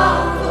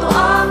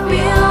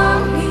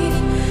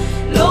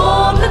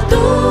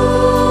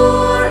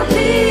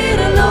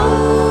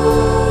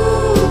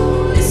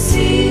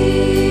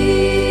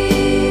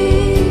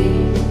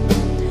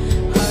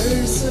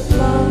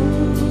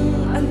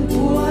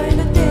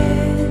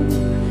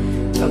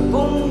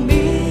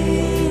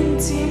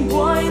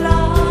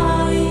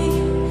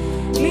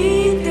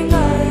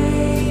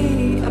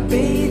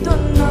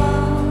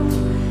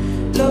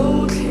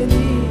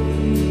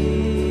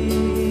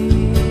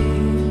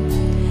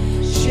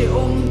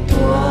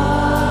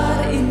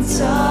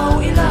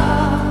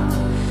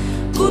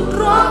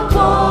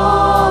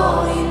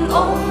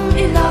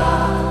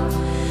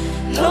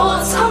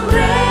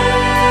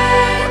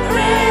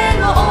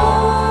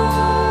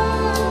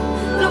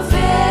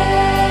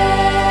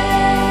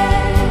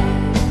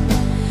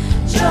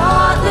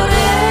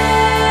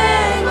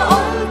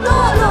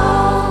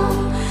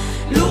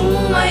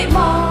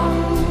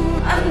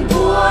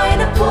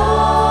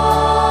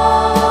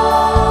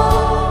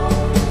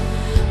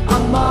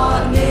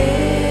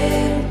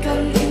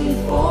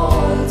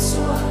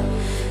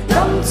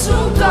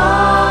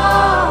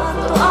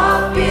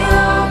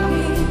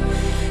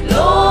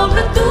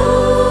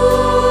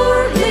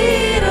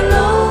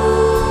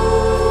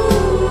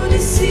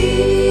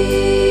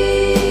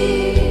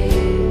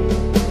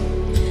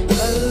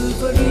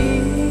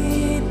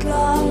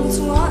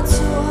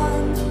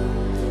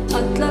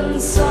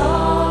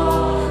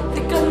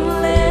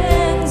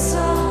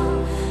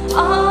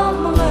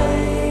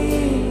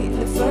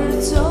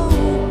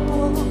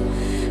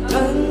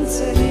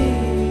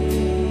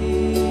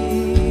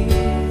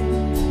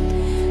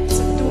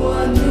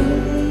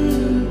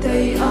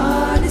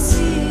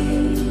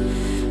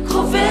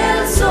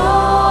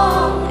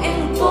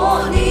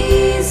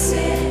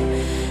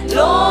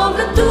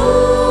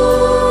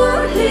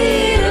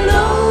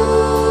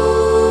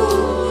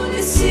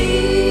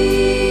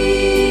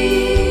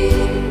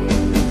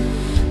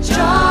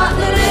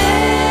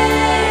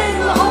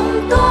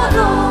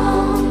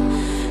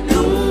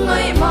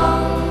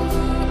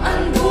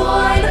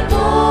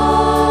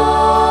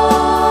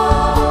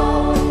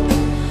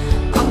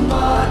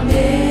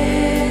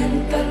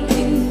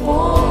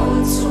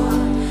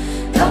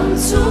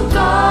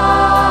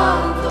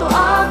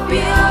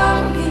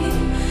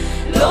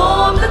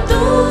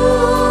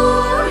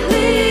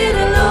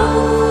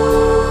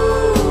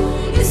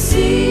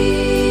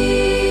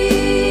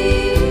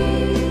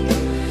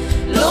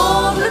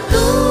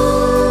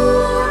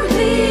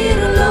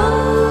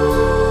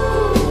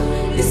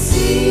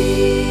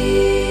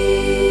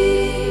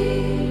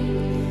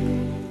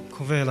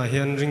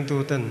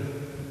ten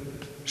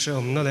se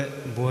na le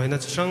buai na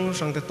sang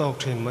sang te tok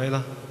thin mai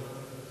la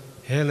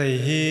he lei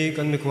hi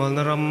kan mi kwal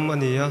na ram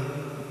ania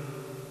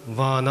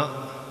wana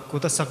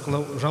kuta sak lo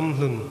ram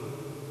hlun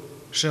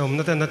se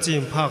na ten na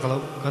chim phak lo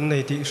kan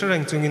nei ti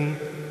sereng chungin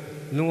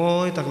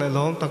lungoi tak le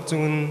lom tak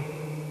chungin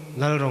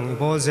lal rong i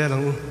bo ze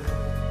lang u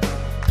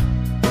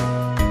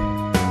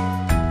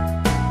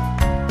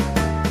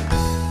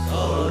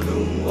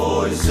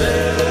ôi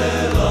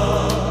Sela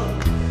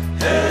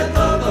he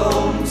ta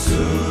dom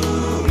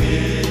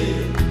sungi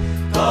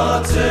ta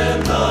chen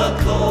na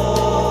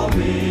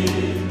tomi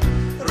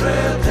re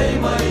thei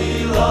mai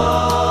la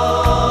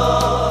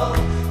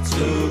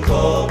chu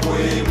ko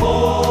pui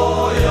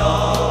moya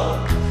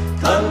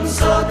kan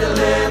sa de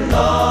le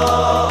na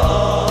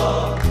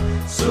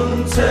sun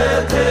che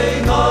thei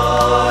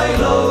ngai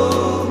lo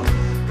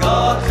ka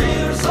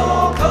clear so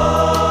ka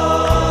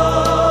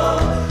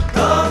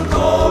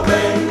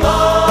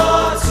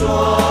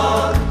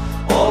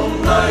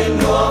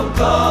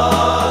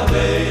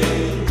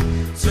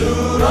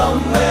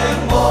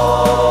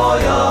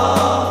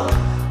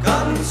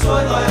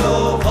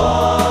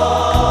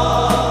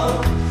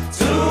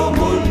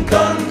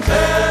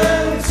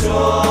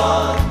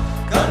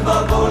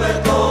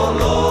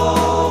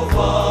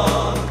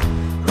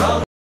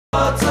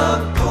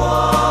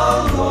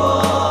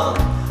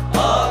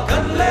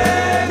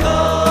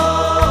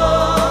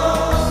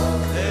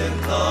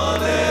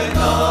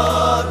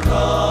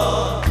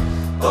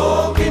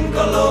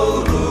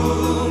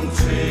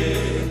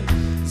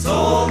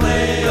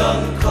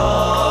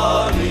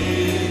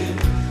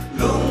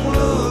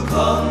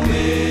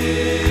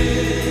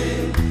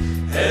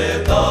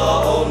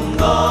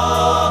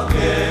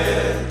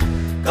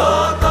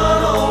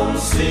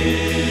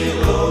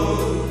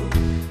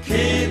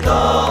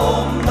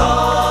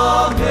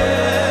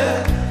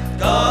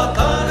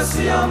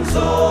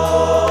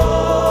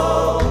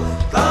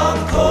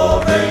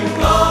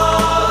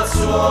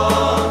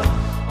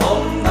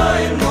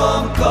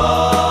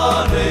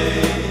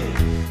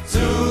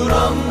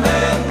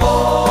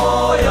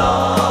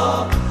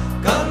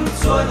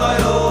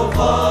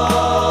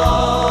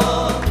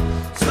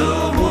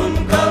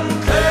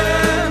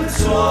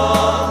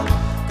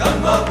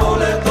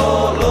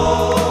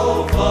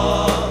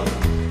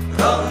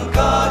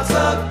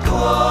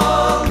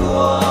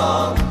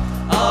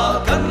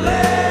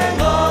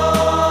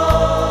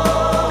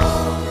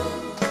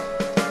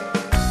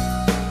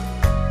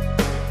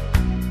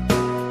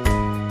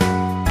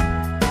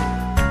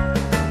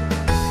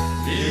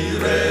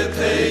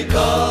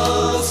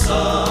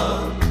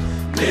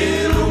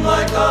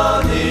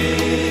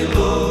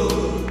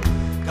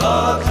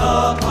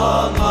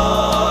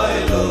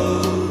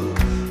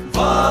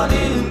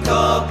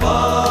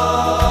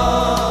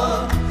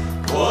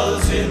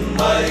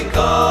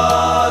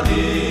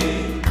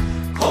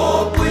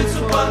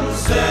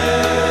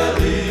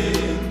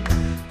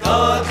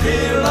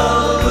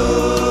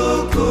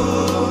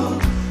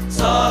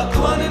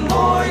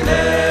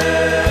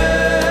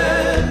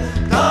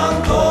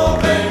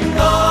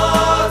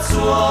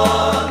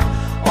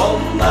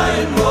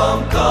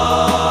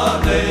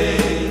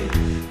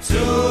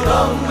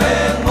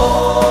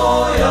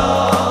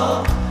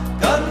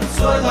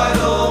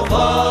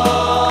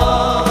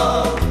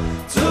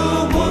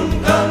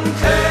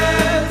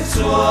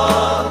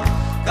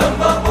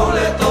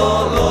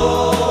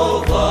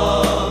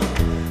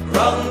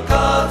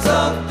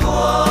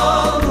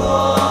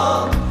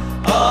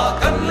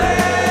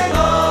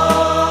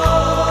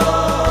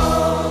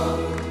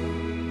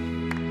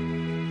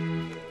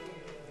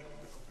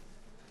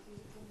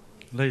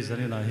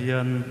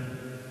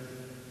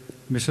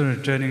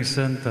Missionary Training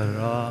Center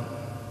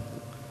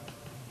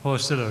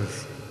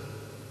hostelers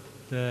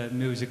the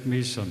music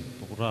mission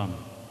program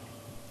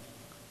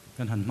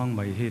kan han mang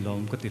mai hi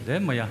lom ka ti le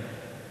maya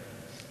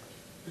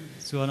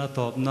chuan a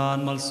top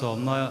nan mal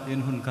som na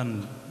in hun kan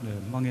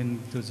mangin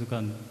tu chu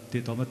kan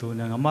ti to ma tu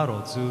na amaro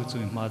chu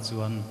ma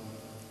chuan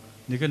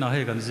ni ka na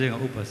he kan zenga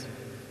upas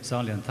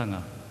sang lian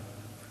thanga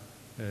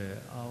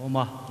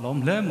oma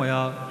lom le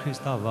maya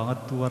Krista wanga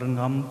tuar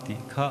ngam ti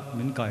kha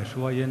min kai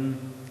ruain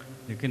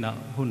nikina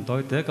hun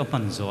toy te ka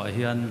man zo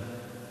hian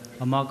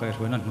ama kai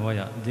ruina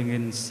hnuaya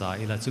dingin sa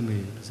ila chumi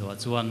zo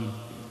chuan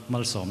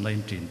mal som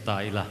lain tin ta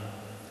ila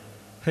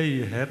hey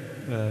het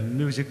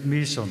music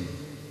mission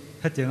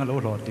hetiang lo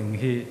lo ting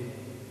hi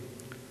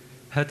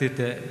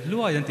hetite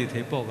luayan ti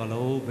thei po ka lo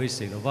be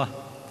se lo wa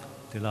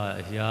tila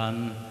hian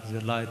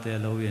zilai te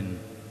lo in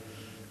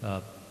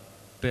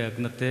pek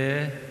na te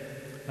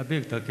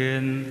abik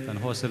takin kan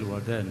hostel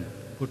warden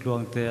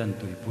putluang te an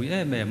tui pui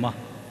ma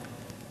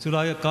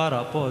chulai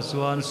kara po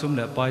chuan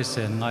sumle pai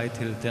sen ngai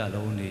thil te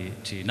alo ni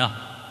thina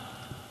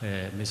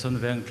mission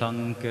veng tlang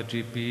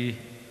KTP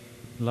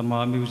lama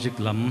music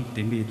lam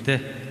timi te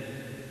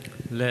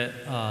le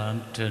an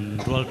ten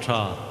rol tha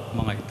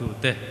mangai tu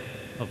te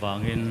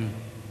awangin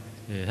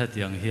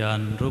hetiang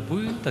hian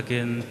robui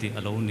takin ti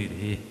alo ni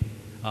hi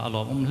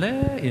alom le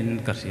in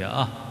kasia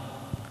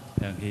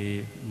yang hi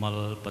mal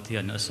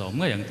pathian asom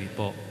nga yang ti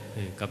po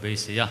ka be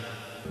sia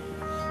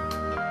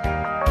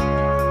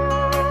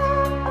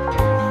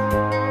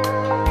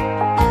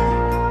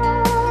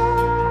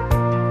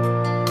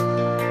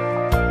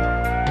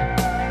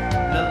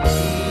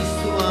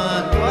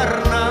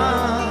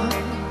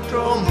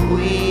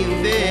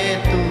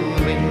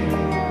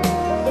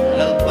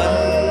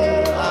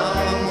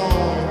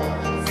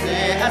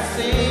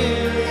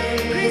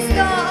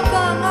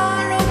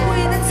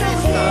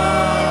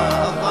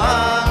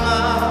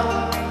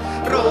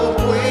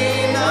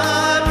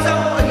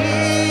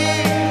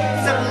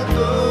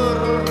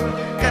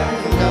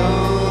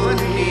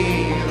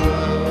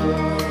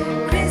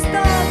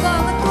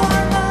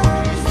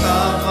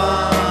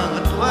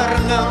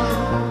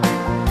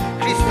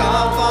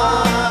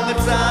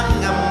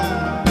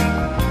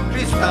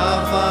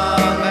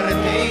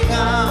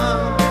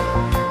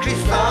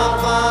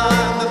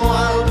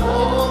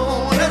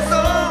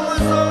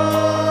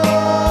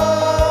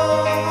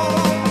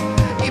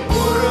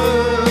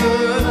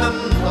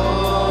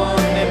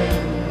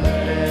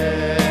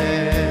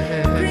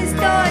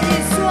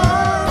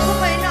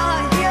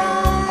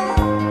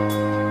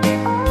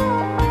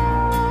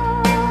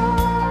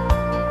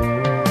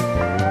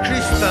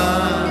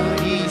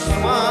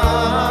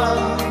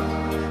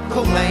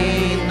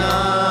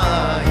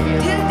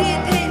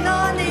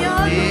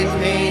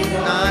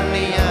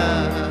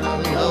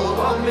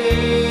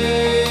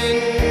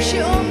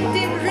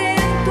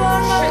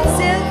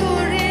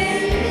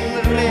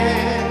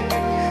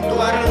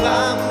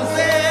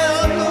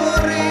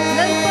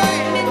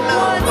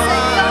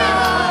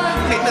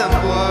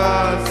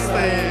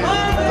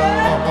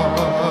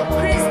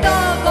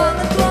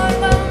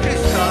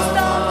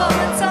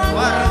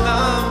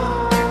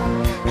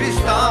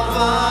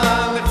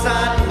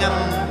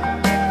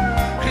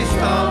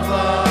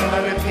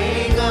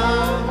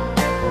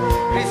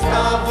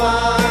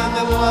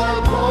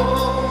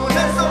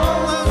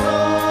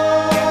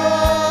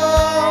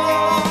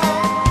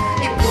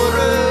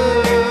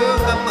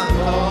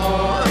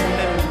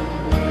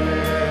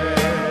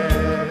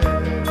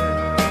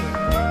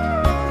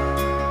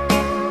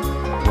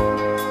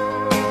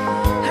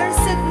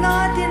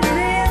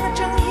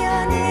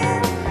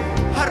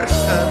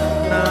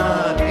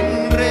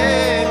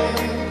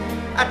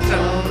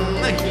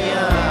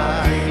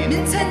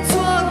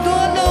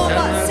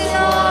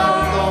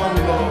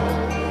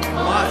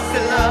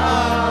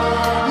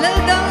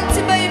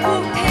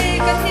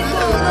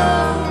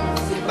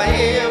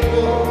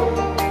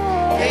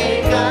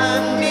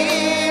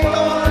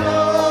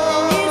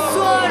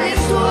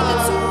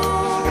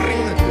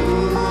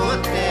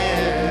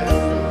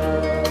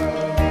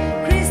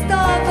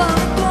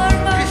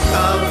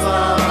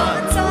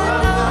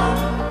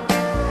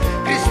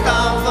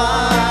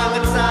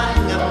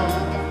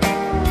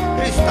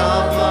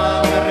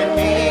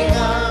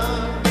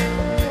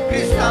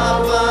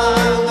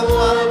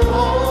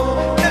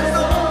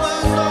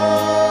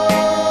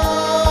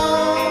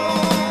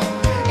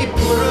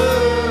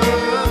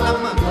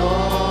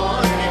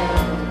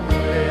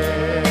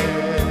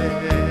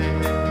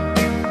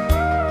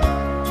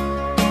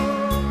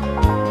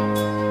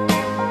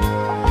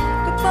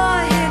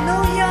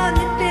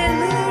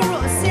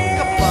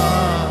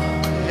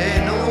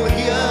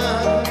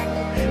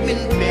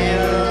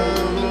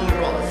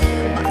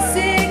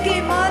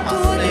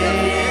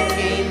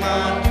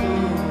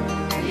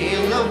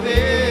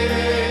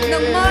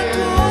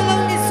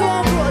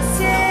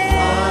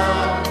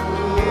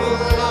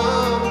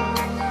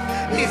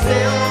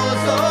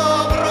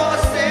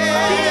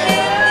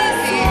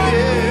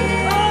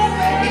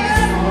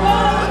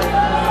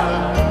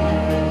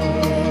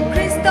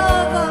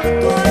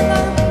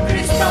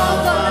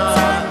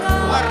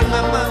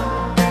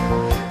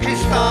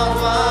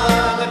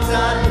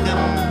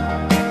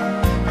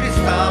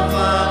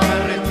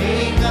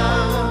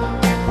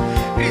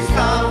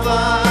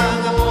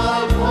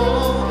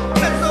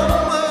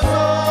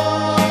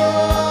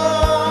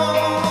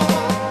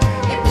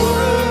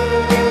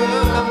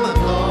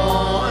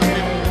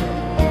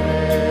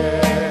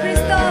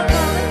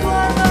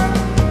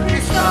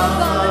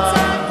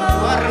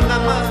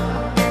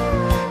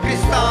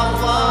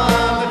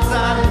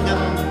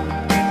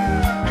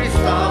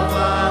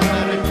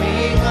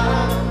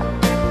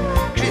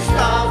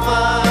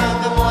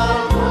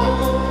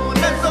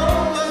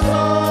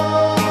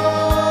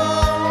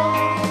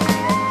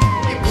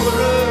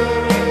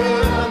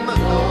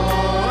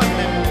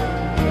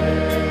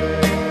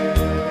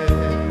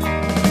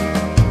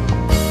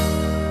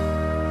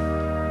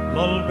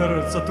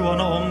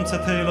satuana om se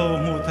thelo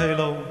mu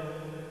thelo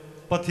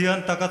pathian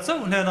taka chau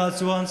hena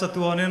chuan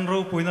satuanin ro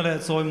puina le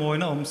choi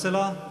moina om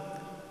sela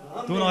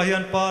tuna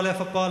hian pa le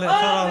fa pa le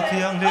farau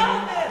thiang lim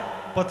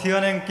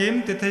pathian eng kim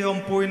ti theiom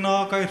puina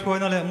kai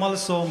thoina le mal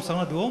som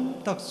sanga duom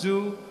tak chu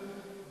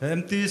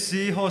MTC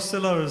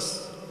hostelers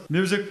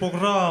music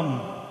program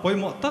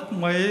poimo tak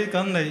mai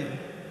kan nei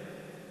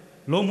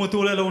lo mu tu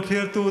le lo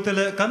thir tu te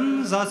le kan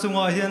za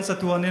chunga hian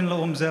satuanin lo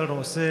om zel ro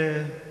se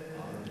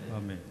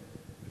amen.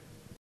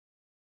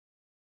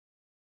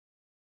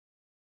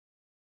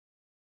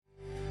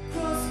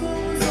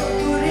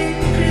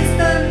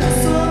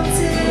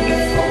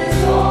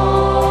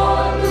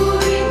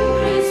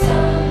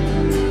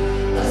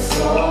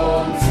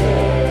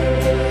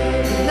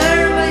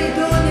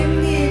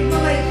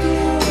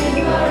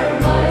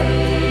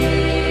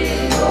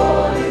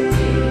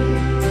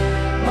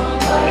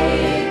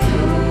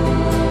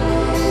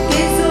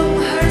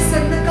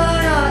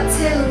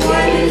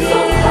 Hãy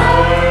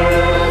subscribe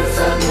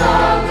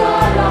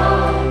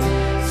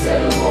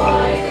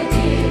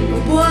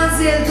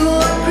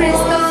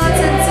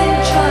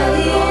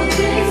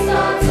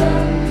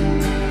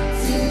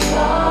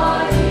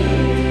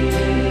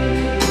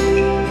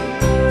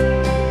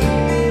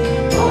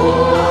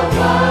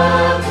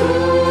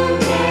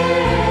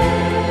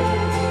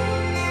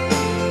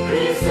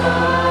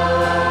xa